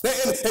tower.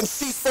 And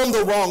she's from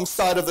the wrong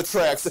side of the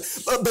tracks.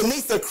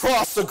 Beneath the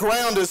cross, the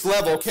ground is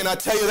level. Can I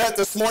tell you that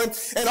this morning?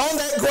 And on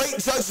that great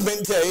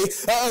judgment day,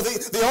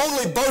 the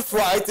only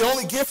birthright, the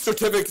only gift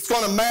certificate that's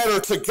going to matter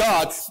to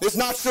God is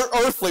not your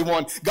earthly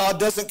one. God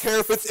doesn't care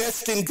if it's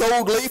etched in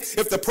gold leaf,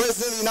 if the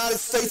President of the United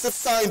States has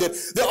signed it.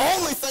 The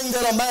only thing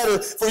that'll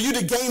matter for you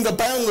to gain the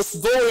boundless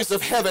glories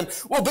of heaven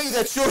will be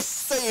that you're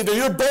saved and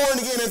you're born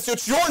again and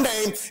that your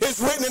name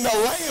is written in the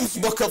Lamb's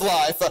book of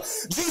life.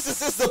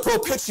 Jesus is the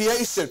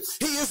propitiation.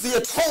 He is the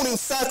atoning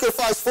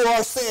sacrifice for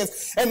our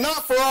sins, and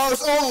not for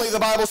ours only, the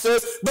Bible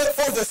says, but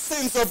for the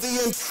sins of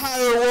the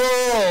entire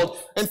world.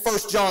 In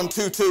 1 John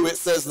 2:2 it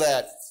says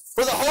that.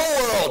 For the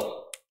whole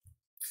world.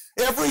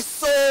 Every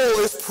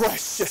soul is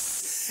precious.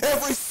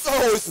 Every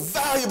soul is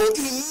valuable,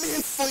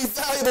 immensely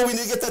valuable. We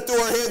need to get that through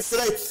our heads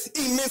today.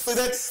 Immensely.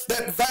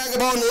 That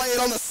vagabond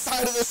laying on the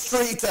side of the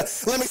street.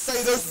 Let me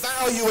say there's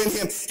value in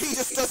him. He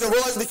just doesn't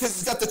realize because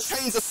he's got the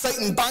chains of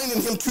Satan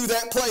binding him to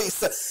that place.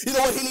 You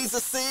know what he needs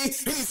to see?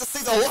 He needs to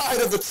see the light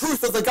of the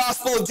truth of the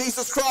gospel of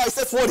Jesus Christ.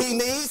 That's what he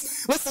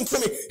needs. Listen to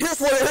me. Here's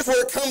where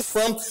it comes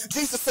from.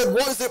 Jesus said,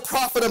 what does it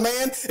profit a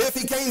man if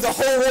he gains the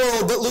whole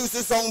world but lose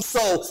his own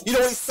soul? You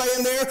know what he's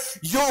saying there?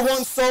 Your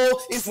one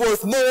soul is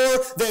worth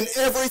more than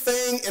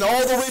everything and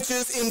all the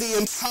riches in the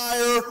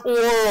entire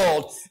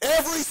world.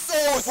 Every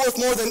soul is worth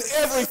more than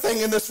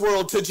everything in this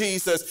world to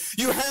Jesus.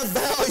 You have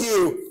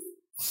value.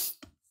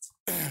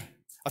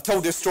 I've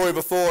told this story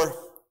before,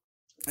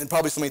 and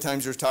probably so many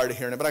times you're tired of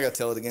hearing it, but I got to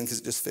tell it again because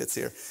it just fits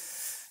here.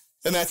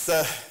 And that's,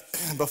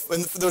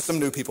 and there's some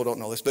new people who don't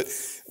know this, but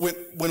when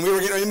we were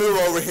getting ready to move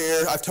over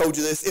here, I've told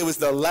you this, it was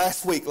the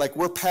last week, like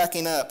we're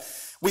packing up.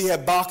 We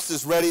had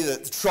boxes ready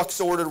that the trucks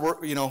ordered,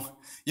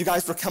 you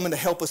guys were coming to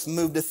help us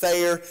move to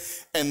Thayer,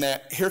 and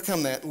here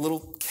come that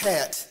little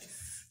cat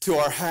to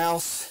our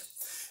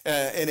house,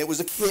 and it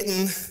was a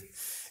kitten,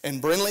 and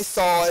Brindley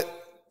saw it,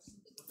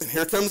 and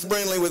here comes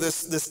Brindley with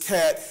this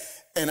cat,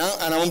 and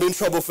I'm going to be in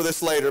trouble for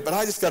this later, but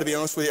I just got to be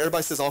honest with you.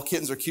 Everybody says all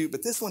kittens are cute,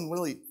 but this one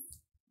really,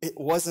 it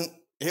wasn't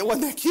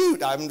that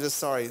cute. I'm just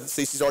sorry.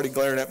 See, she's already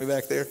glaring at me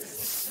back there.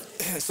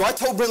 So I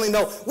told Brindley,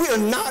 no, we are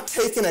not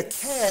taking a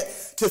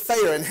cat to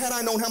Thayer. And had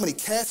I known how many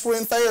cats were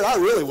in Thayer, I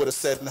really would have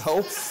said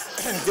no.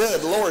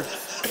 Good Lord.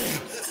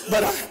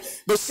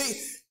 But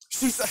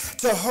she's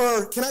to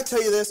her, can I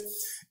tell you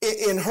this?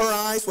 In her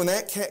eyes, when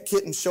that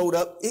kitten showed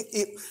up,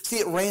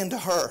 it ran to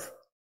her.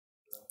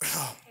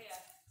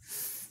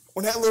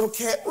 When that little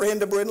cat ran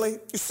to Brindley,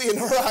 you see in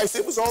her eyes,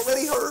 it was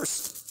already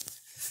hers.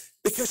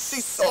 Because she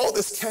saw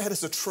this cat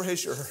as a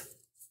treasure.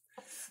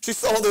 She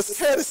saw this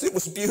cat as it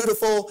was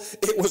beautiful,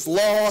 it was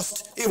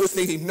lost, it was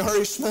needing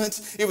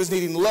nourishment, it was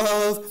needing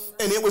love,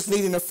 and it was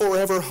needing a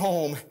forever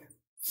home.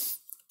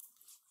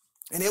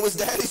 And it was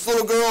Daddy's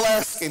little girl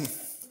asking.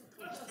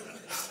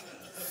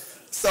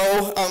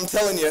 So I'm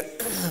telling you,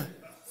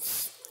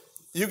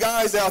 you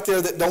guys out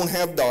there that don't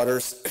have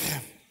daughters,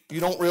 you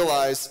don't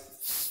realize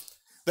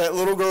that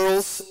little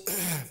girls,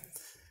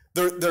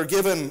 they're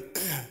given,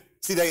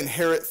 see, they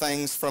inherit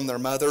things from their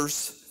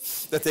mothers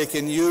that they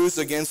can use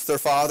against their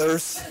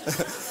fathers,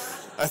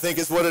 I think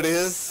is what it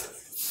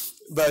is.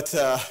 But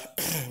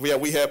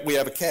we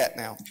have a cat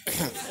now.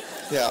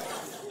 Yeah.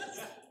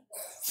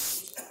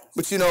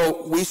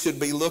 But we should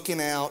be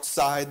looking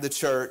outside the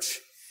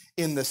church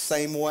in the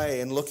same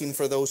way and looking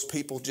for those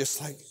people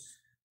just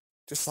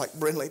like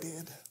Brindley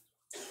did.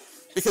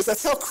 Because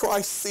that's how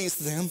Christ sees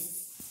them.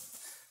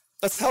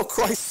 That's how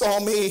Christ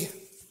saw me.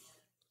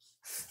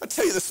 I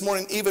tell you this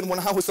morning, even when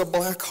I was a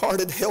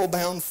black-hearted,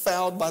 hell-bound,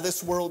 fouled by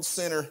this world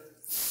sinner,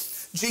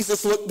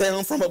 Jesus looked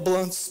down from a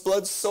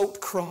blood-soaked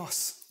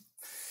cross.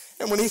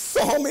 And when he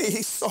saw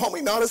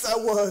me not as I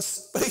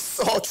was, but he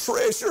saw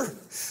treasure,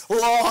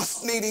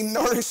 lost, needing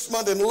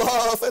nourishment and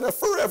love and a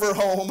forever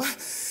home.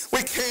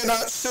 We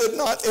should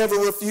not ever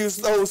refuse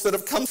those that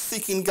have come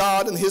seeking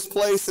God in his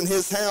place, in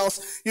his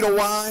house. You know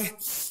why?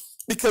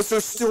 Because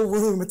there's still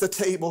room at the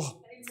table.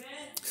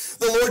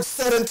 The Lord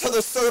said unto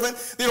the servant,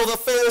 the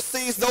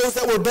Pharisees, those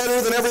that were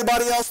better than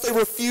everybody else, they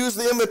refused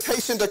the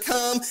invitation to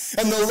come.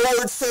 And the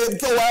Lord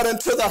said, go out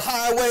into the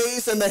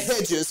highways and the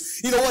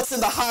hedges. You know what's in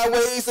the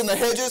highways and the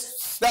hedges?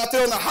 Out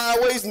there on the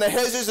highways and the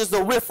hedges is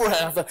the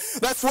riffraff.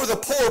 That's where the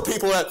poor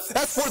people are at.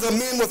 That's where the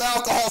men with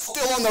alcohol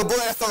still on their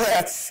breath are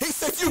at. He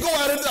said, you go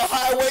out into the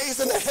highways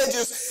and the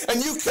hedges and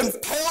you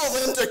compel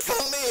them to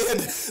come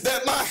in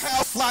that my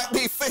house might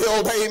be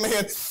filled.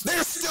 Amen.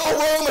 There's still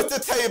room at the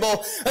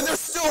table, and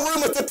there's still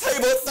room at the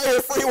table at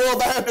Thayer Free Will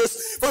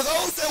Baptist for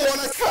those that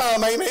want to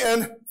come.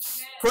 Amen.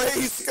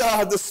 Praise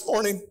God this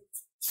morning.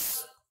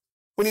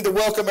 We need to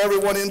welcome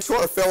everyone into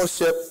our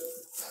fellowship.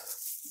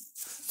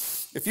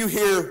 If you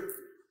hear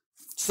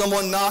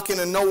someone knocking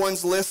and no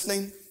one's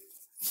listening,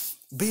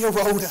 be a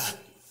rhoda.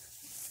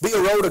 Be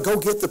a rhoda. Go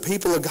get the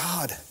people of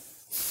God.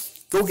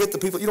 Go get the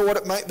people. You know what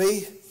it might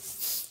be?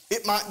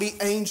 It might be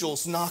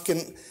angels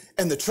knocking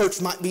and the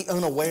church might be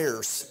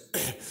unawares.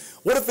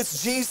 What if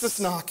it's Jesus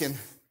knocking?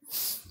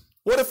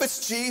 What if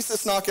it's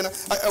Jesus knocking?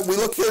 We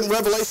look here in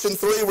Revelation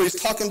 3 where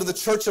he's talking to the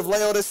church of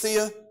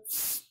Laodicea.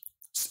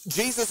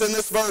 Jesus in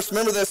this verse,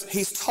 remember this,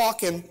 he's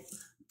talking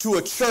to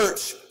a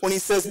church when he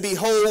says,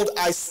 behold,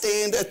 I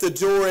stand at the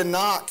door and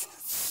knock.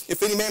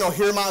 If any man will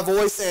hear my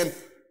voice and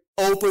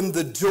open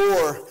the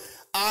door,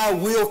 I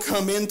will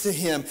come into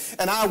him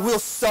and I will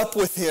sup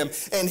with him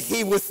and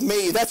he with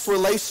me. That's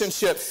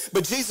relationship.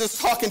 But Jesus is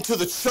talking to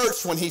the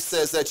church when he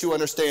says that, you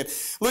understand.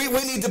 We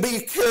need to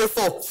be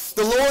careful.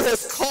 The Lord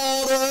has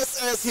called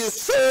us as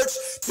his church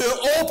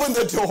to open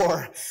the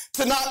door,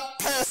 to not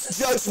pass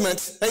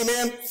judgment.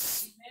 Amen.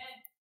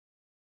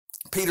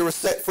 Peter was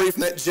set free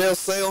from that jail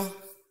cell.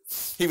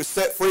 He was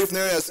set free from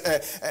there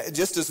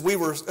just as we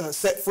were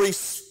set free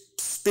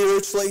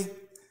spiritually.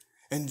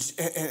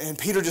 And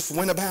Peter just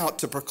went about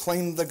to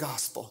proclaim the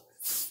gospel.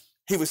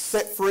 He was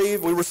set free.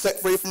 We were set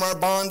free from our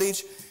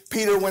bondage.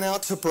 Peter went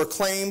out to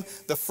proclaim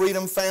the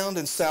freedom found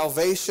in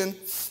salvation.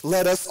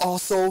 Let us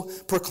also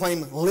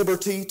proclaim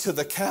liberty to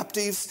the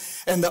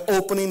captives and the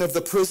opening of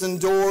the prison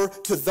door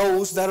to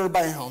those that are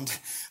bound.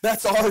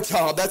 That's our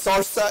job. That's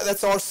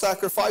our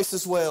sacrifice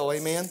as well.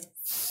 Amen.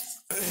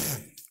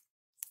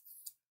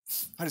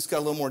 I just got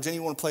a little more. Jenny,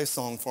 you want to play a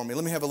song for me?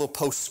 Let me have a little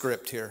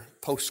postscript here.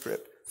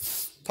 Postscript.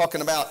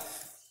 Talking about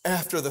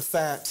after the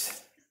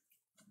fact.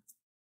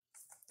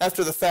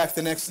 After the fact,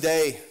 the next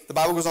day, the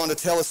Bible goes on to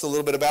tell us a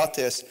little bit about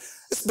this.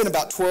 It's been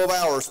about 12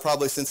 hours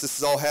probably since this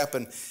has all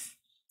happened.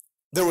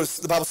 The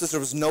Bible says there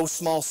was no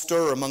small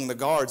stir among the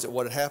guards at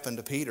what had happened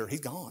to Peter.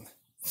 He's gone.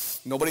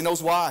 Nobody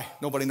knows why.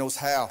 Nobody knows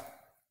how.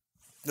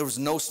 There was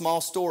no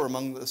small stir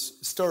among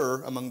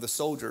the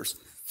soldiers.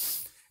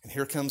 And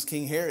here comes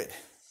King Herod.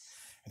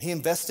 And he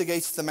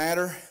investigates the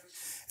matter.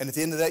 And at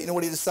the end of that, you know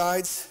what he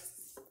decides?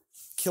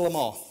 Kill them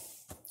all.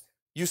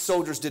 You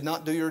soldiers did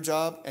not do your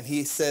job. And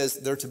he says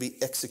they're to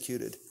be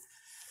executed.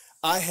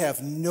 I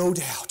have no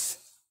doubt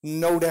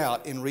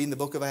in reading the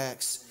book of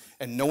Acts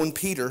and knowing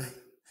Peter,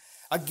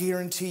 I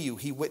guarantee you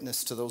he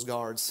witnessed to those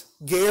guards.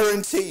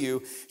 Guarantee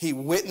you he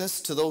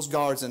witnessed to those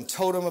guards and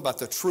told them about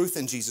the truth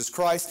in Jesus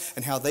Christ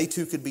and how they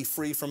too could be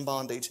free from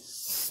bondage.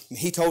 And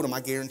he told them,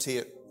 I guarantee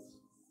it.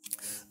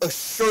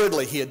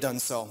 Assuredly he had done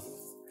so.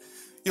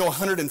 You know,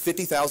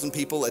 150,000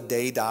 people a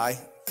day die.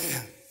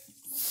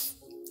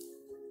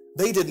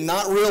 They did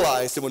not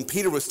realize that when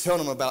Peter was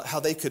telling them about how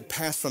they could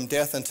pass from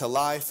death into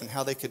life and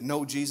how they could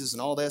know Jesus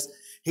and all this,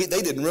 they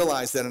didn't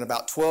realize that in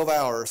about 12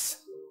 hours,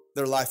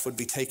 their life would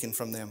be taken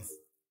from them.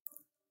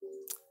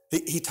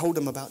 He told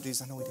them about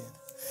Jesus. I know he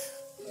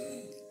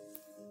did.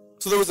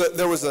 So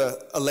there was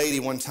a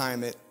lady one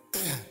time that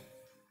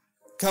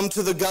come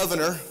to the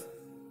governor,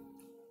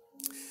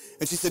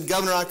 and she said,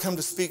 Governor, I come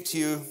to speak to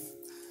you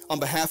on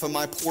behalf of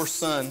my poor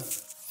son.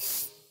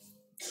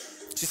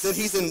 She said,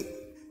 he's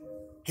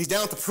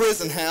down at the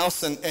prison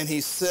house, and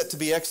he's set to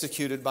be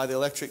executed by the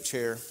electric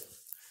chair.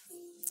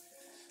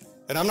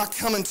 And I'm not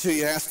coming to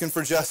you asking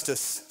for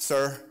justice,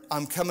 sir.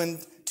 I'm coming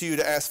to you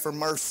to ask for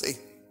mercy.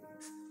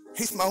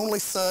 He's my only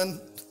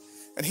son,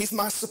 and he's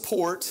my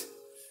support.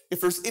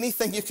 If there's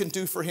anything you can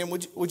do for him,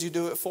 would you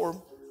do it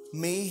for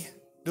me?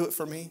 Do it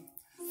for me?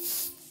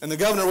 And the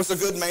governor was a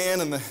good man,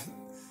 and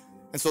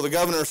so the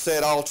governor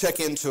said, I'll check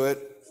into it.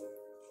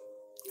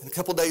 And a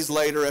couple days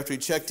later, after he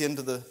checked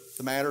into the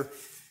matter,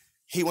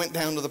 he went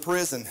down to the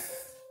prison.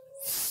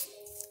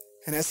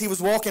 And as he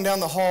was walking down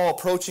the hall,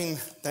 approaching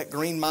that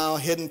Green Mile,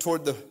 heading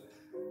toward the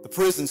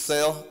prison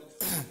cell,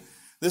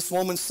 this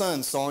woman's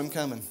son saw him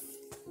coming.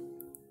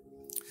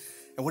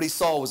 And what he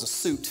saw was a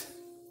suit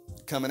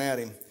coming at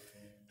him.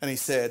 And he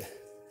said,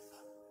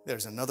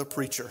 there's another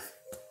preacher.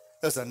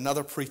 There's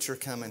another preacher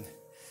coming.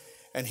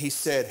 And he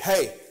said,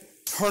 hey,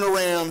 turn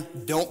around,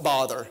 don't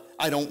bother.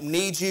 I don't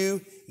need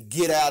you.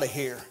 Get out of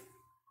here.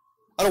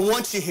 I don't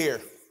want you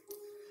here.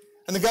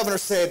 And the governor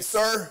said,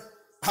 sir,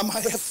 I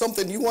might have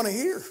something you want to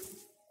hear.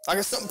 I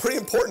got something pretty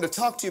important to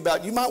talk to you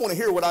about. You might want to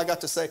hear what I got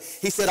to say.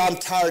 He said, I'm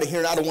tired of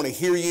hearing. I don't want to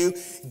hear you.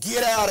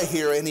 Get out of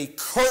here. And he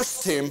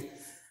cursed him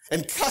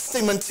and cussed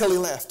him until he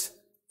left.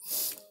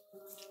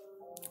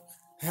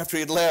 After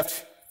he had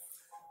left,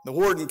 the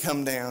warden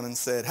come down and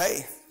said,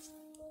 hey,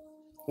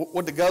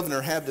 what did the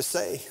governor have to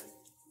say?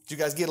 Did you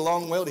guys get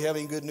along well? Do you have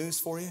any good news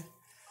for you?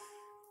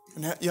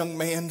 And that young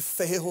man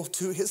fell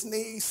to his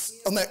knees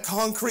on that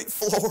concrete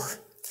floor.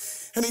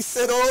 And he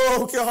said,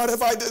 oh, God,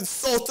 have I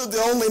insulted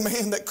the only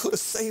man that could have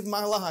saved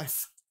my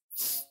life?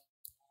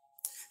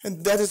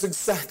 And that is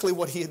exactly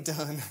what he had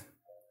done.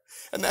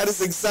 And that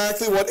is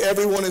exactly what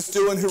everyone is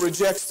doing who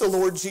rejects the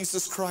Lord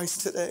Jesus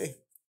Christ today.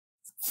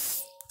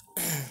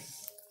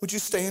 Would you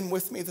stand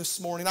with me this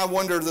morning? I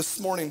wonder this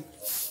morning,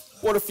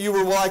 what if you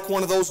were like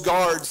one of those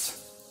guards?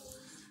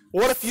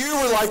 What if you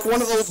were like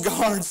one of those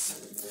guards?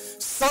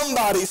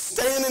 Somebody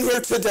standing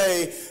here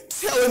today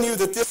telling you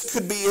that this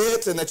could be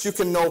it and that you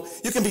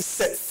can be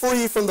set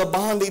free from the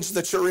bondage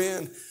that you're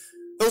in.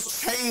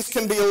 Those chains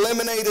can be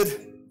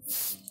eliminated.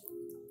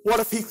 What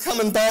if he's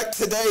coming back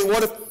today?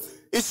 What if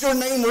is your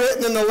name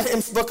written in the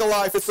Lamb's Book of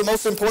Life? It's the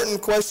most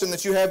important question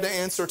that you have to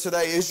answer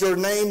today. Is your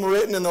name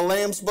written in the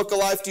Lamb's Book of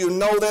Life? Do you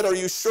know that? Are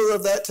you sure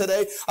of that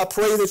today? I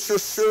pray that you're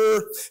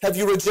sure. Have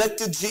you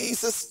rejected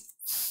Jesus?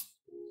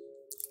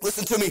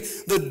 Listen to me.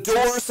 The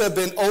doors have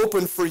been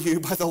opened for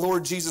you by the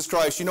Lord Jesus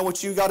Christ. You know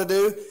what you got to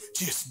do?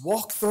 Just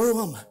walk through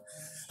them.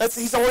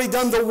 He's already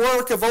done the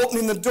work of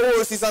opening the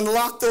doors. He's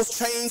unlocked those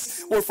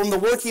chains from the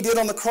work he did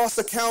on the cross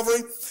of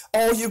Calvary.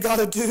 All you got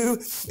to do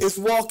is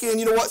walk in.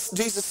 You know what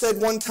Jesus said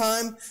one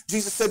time?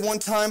 Jesus said one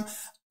time,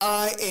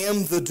 I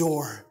am the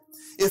door.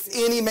 If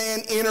any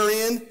man enter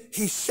in,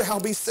 he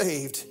shall be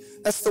saved.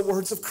 That's the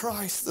words of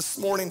Christ this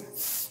morning.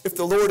 If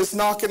the Lord is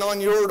knocking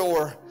on your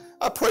door,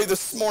 I pray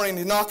this morning,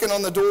 he's knocking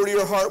on the door to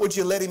your heart. Would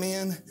you let him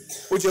in?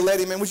 Would you let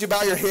him in? Would you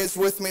bow your heads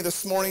with me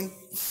this morning?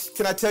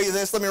 Can I tell you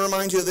this? Let me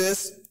remind you of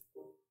this.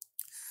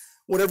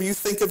 Whatever you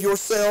think of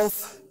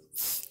yourself,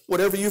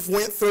 whatever you've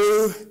went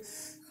through,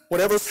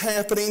 whatever's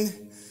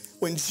happening,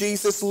 when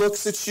Jesus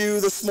looks at you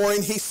this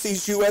morning, he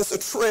sees you as a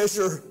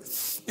treasure.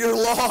 You're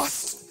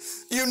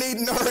lost. You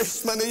need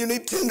nourishment and you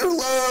need tender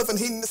love, and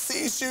he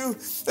sees you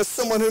as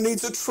someone who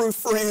needs a true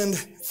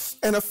friend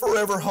and a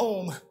forever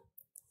home.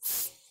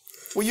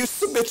 Will you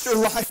submit your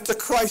life to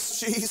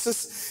Christ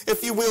Jesus?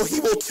 If you will, he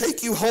will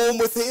take you home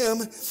with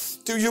him.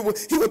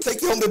 He will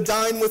take you home to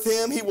dine with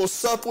him. He will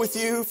sup with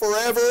you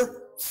forever.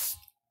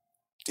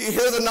 Do you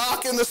hear the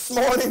knocking this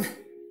morning?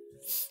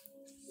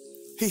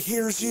 He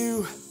hears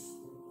you.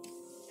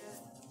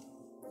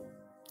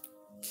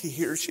 He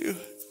hears you.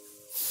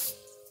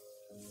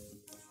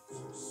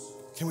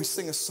 Can we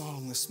sing a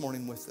song this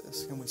morning with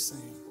us? Can we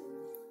sing?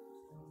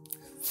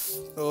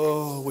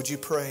 Oh, would you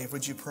pray?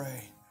 Would you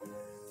pray?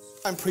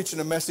 I'm preaching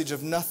a message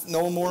of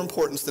no more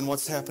importance than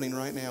what's happening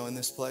right now in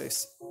this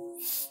place.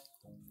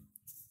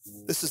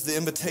 This is the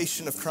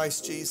invitation of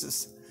Christ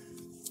Jesus.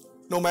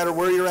 No matter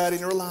where you're at in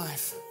your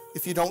life,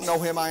 if you don't know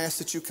him, I ask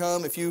that you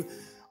come. If you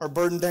are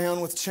burdened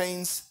down with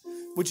chains,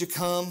 would you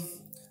come?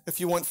 If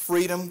you want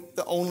freedom,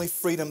 the only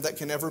freedom that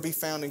can ever be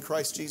found in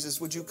Christ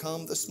Jesus, would you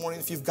come this morning?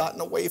 If you've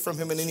gotten away from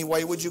him in any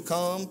way, would you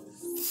come?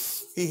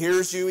 He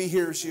hears you. He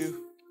hears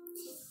you.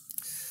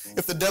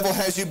 If the devil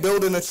has you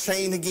building a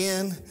chain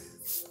again,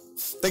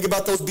 think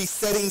about those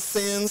besetting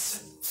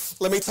sins.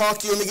 Let me talk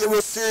to you. Let me get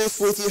real serious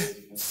with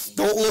you.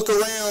 Don't look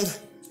around.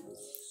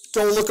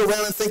 Don't look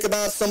around and think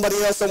about somebody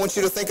else. I want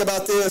you to think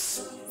about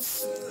this.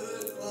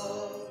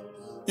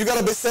 You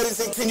got a besetting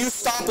sin. Can you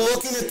stop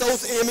looking at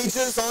those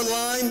images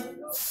online?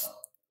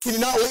 Can you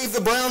not leave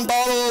the brown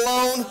bottle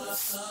alone?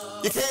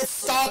 You can't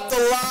stop the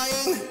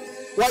lying.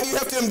 Why do you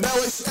have to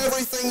embellish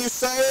everything you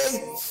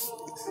say?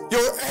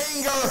 Your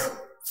anger,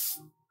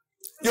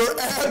 your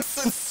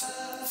absence,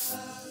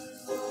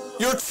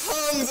 your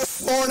tongue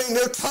this morning,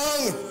 your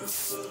tongue.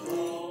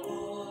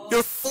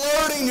 You're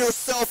flirting your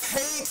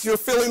self-hate. You're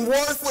feeling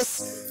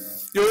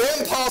worthless. Your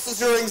impulses,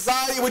 your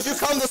anxiety. Would you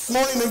come this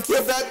morning and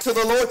give that to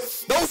the Lord?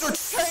 Those are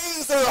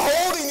chains that are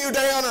holding you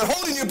down and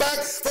holding you back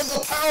from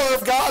the power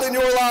of God in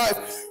your life,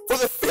 for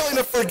the feeling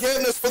of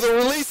forgiveness, for the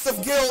release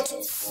of guilt.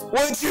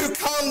 Would you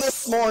come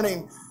this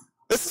morning?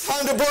 It's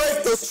time to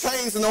break those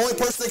chains, and the only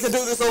person that can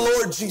do this is the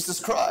Lord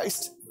Jesus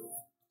Christ.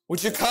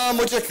 Would you come?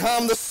 Would you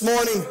come this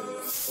morning?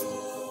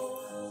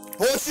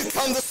 Won't you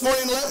come this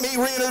morning? Let me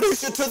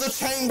reintroduce you to the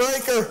chain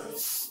breaker.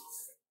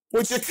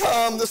 Would you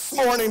come this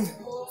morning?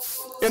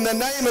 In the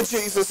name of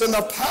Jesus, in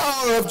the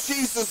power of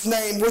Jesus'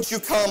 name, would you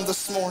come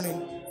this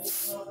morning?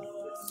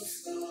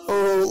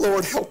 Oh,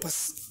 Lord, help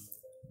us.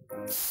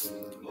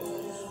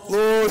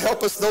 Lord,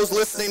 help us, those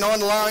listening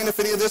online, if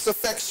any of this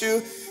affects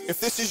you. If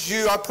this is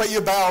you, I pray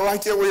you bow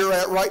right there where you're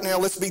at right now.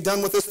 Let's be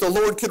done with this. The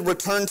Lord could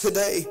return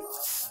today.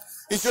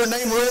 Is your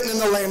name written in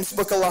the Lamb's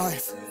Book of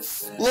Life?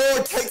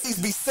 Lord, take these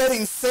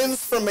besetting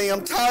sins from me.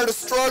 I'm tired of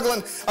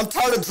struggling. I'm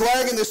tired of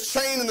dragging this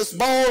chain and this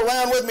ball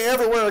around with me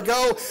everywhere I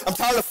go. I'm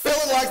tired of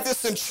feeling like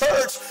this in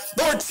church.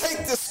 Lord,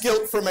 take this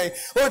guilt from me.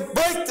 Lord,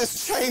 break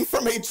this chain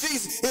from me.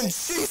 Jesus, in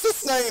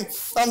Jesus' name,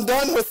 I'm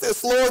done with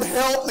this. Lord,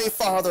 help me,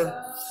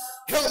 Father.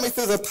 Help me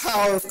through the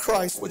power of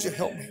Christ. Would you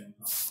help me?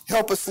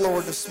 Help us,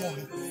 Lord, this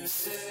morning.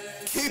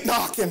 Keep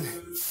knocking.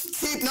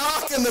 Keep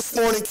knocking this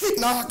morning. Keep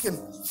knocking.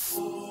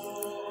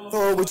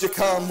 Oh, would you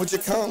come? Would you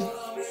come?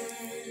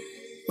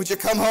 Would you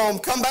come home?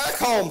 Come back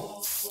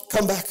home.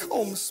 Come back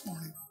home this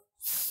morning.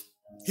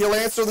 He'll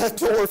answer that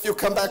door if you'll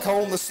come back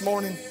home this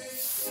morning.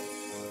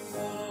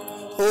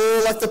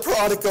 Oh, like the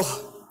prodigal.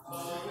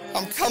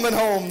 I'm coming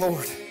home,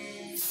 Lord.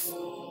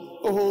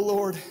 Oh,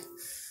 Lord.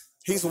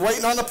 He's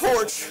waiting on the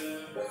porch.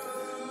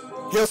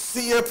 He'll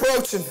see you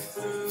approaching.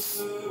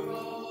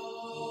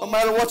 No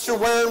matter what you're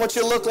wearing, what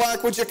you look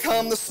like, would you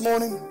come this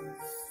morning?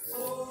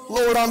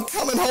 Lord, I'm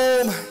coming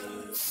home.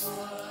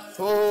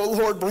 Oh,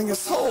 Lord, bring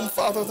us home,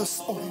 Father, this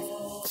morning.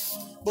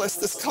 Bless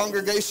this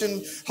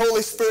congregation.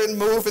 Holy Spirit,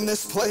 move in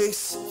this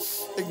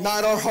place.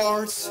 Ignite our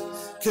hearts.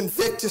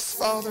 Convict us,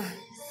 Father.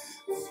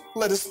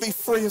 Let us be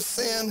free of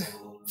sin.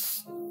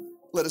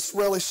 Let us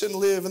relish and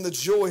live in the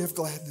joy of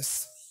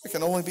gladness that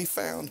can only be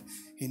found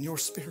in your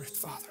Spirit,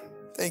 Father.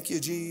 Thank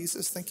you,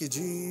 Jesus. Thank you,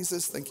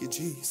 Jesus. Thank you,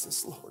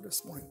 Jesus, Lord,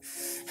 this morning.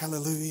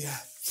 Hallelujah.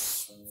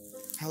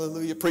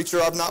 Hallelujah.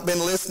 Preacher, I've not been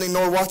listening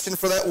nor watching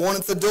for that one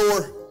at the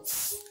door.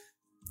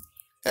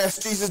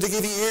 Ask Jesus to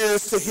give you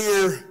ears to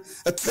hear,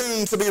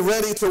 attuned to be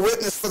ready to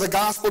witness for the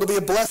gospel, to be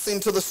a blessing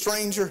to the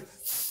stranger.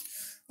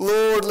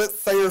 Lord, let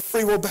Thayer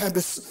Free Will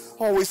Baptist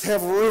always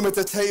have room at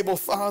the table,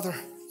 Father.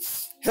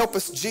 Help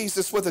us,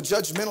 Jesus, with a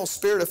judgmental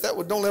spirit. If that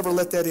would, don't ever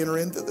let that enter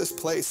into this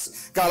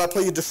place. God, I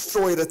pray you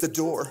destroy it at the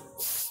door.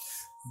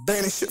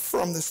 Banish it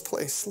from this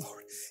place,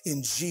 Lord.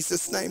 In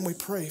Jesus' name we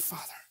pray,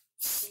 Father.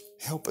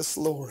 Help us,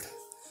 Lord.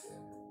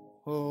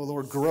 Oh,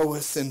 Lord, grow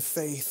us in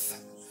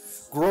faith.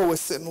 Grow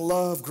us in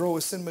love. Grow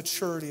us in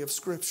maturity of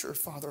Scripture.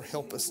 Father,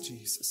 help us,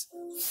 Jesus.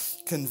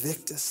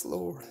 Convict us,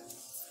 Lord.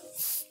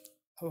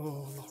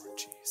 Oh, Lord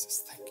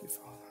Jesus. Thank you,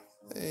 Father.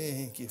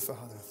 Thank you,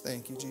 Father.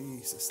 Thank you,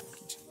 Jesus.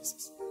 Thank you,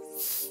 Jesus.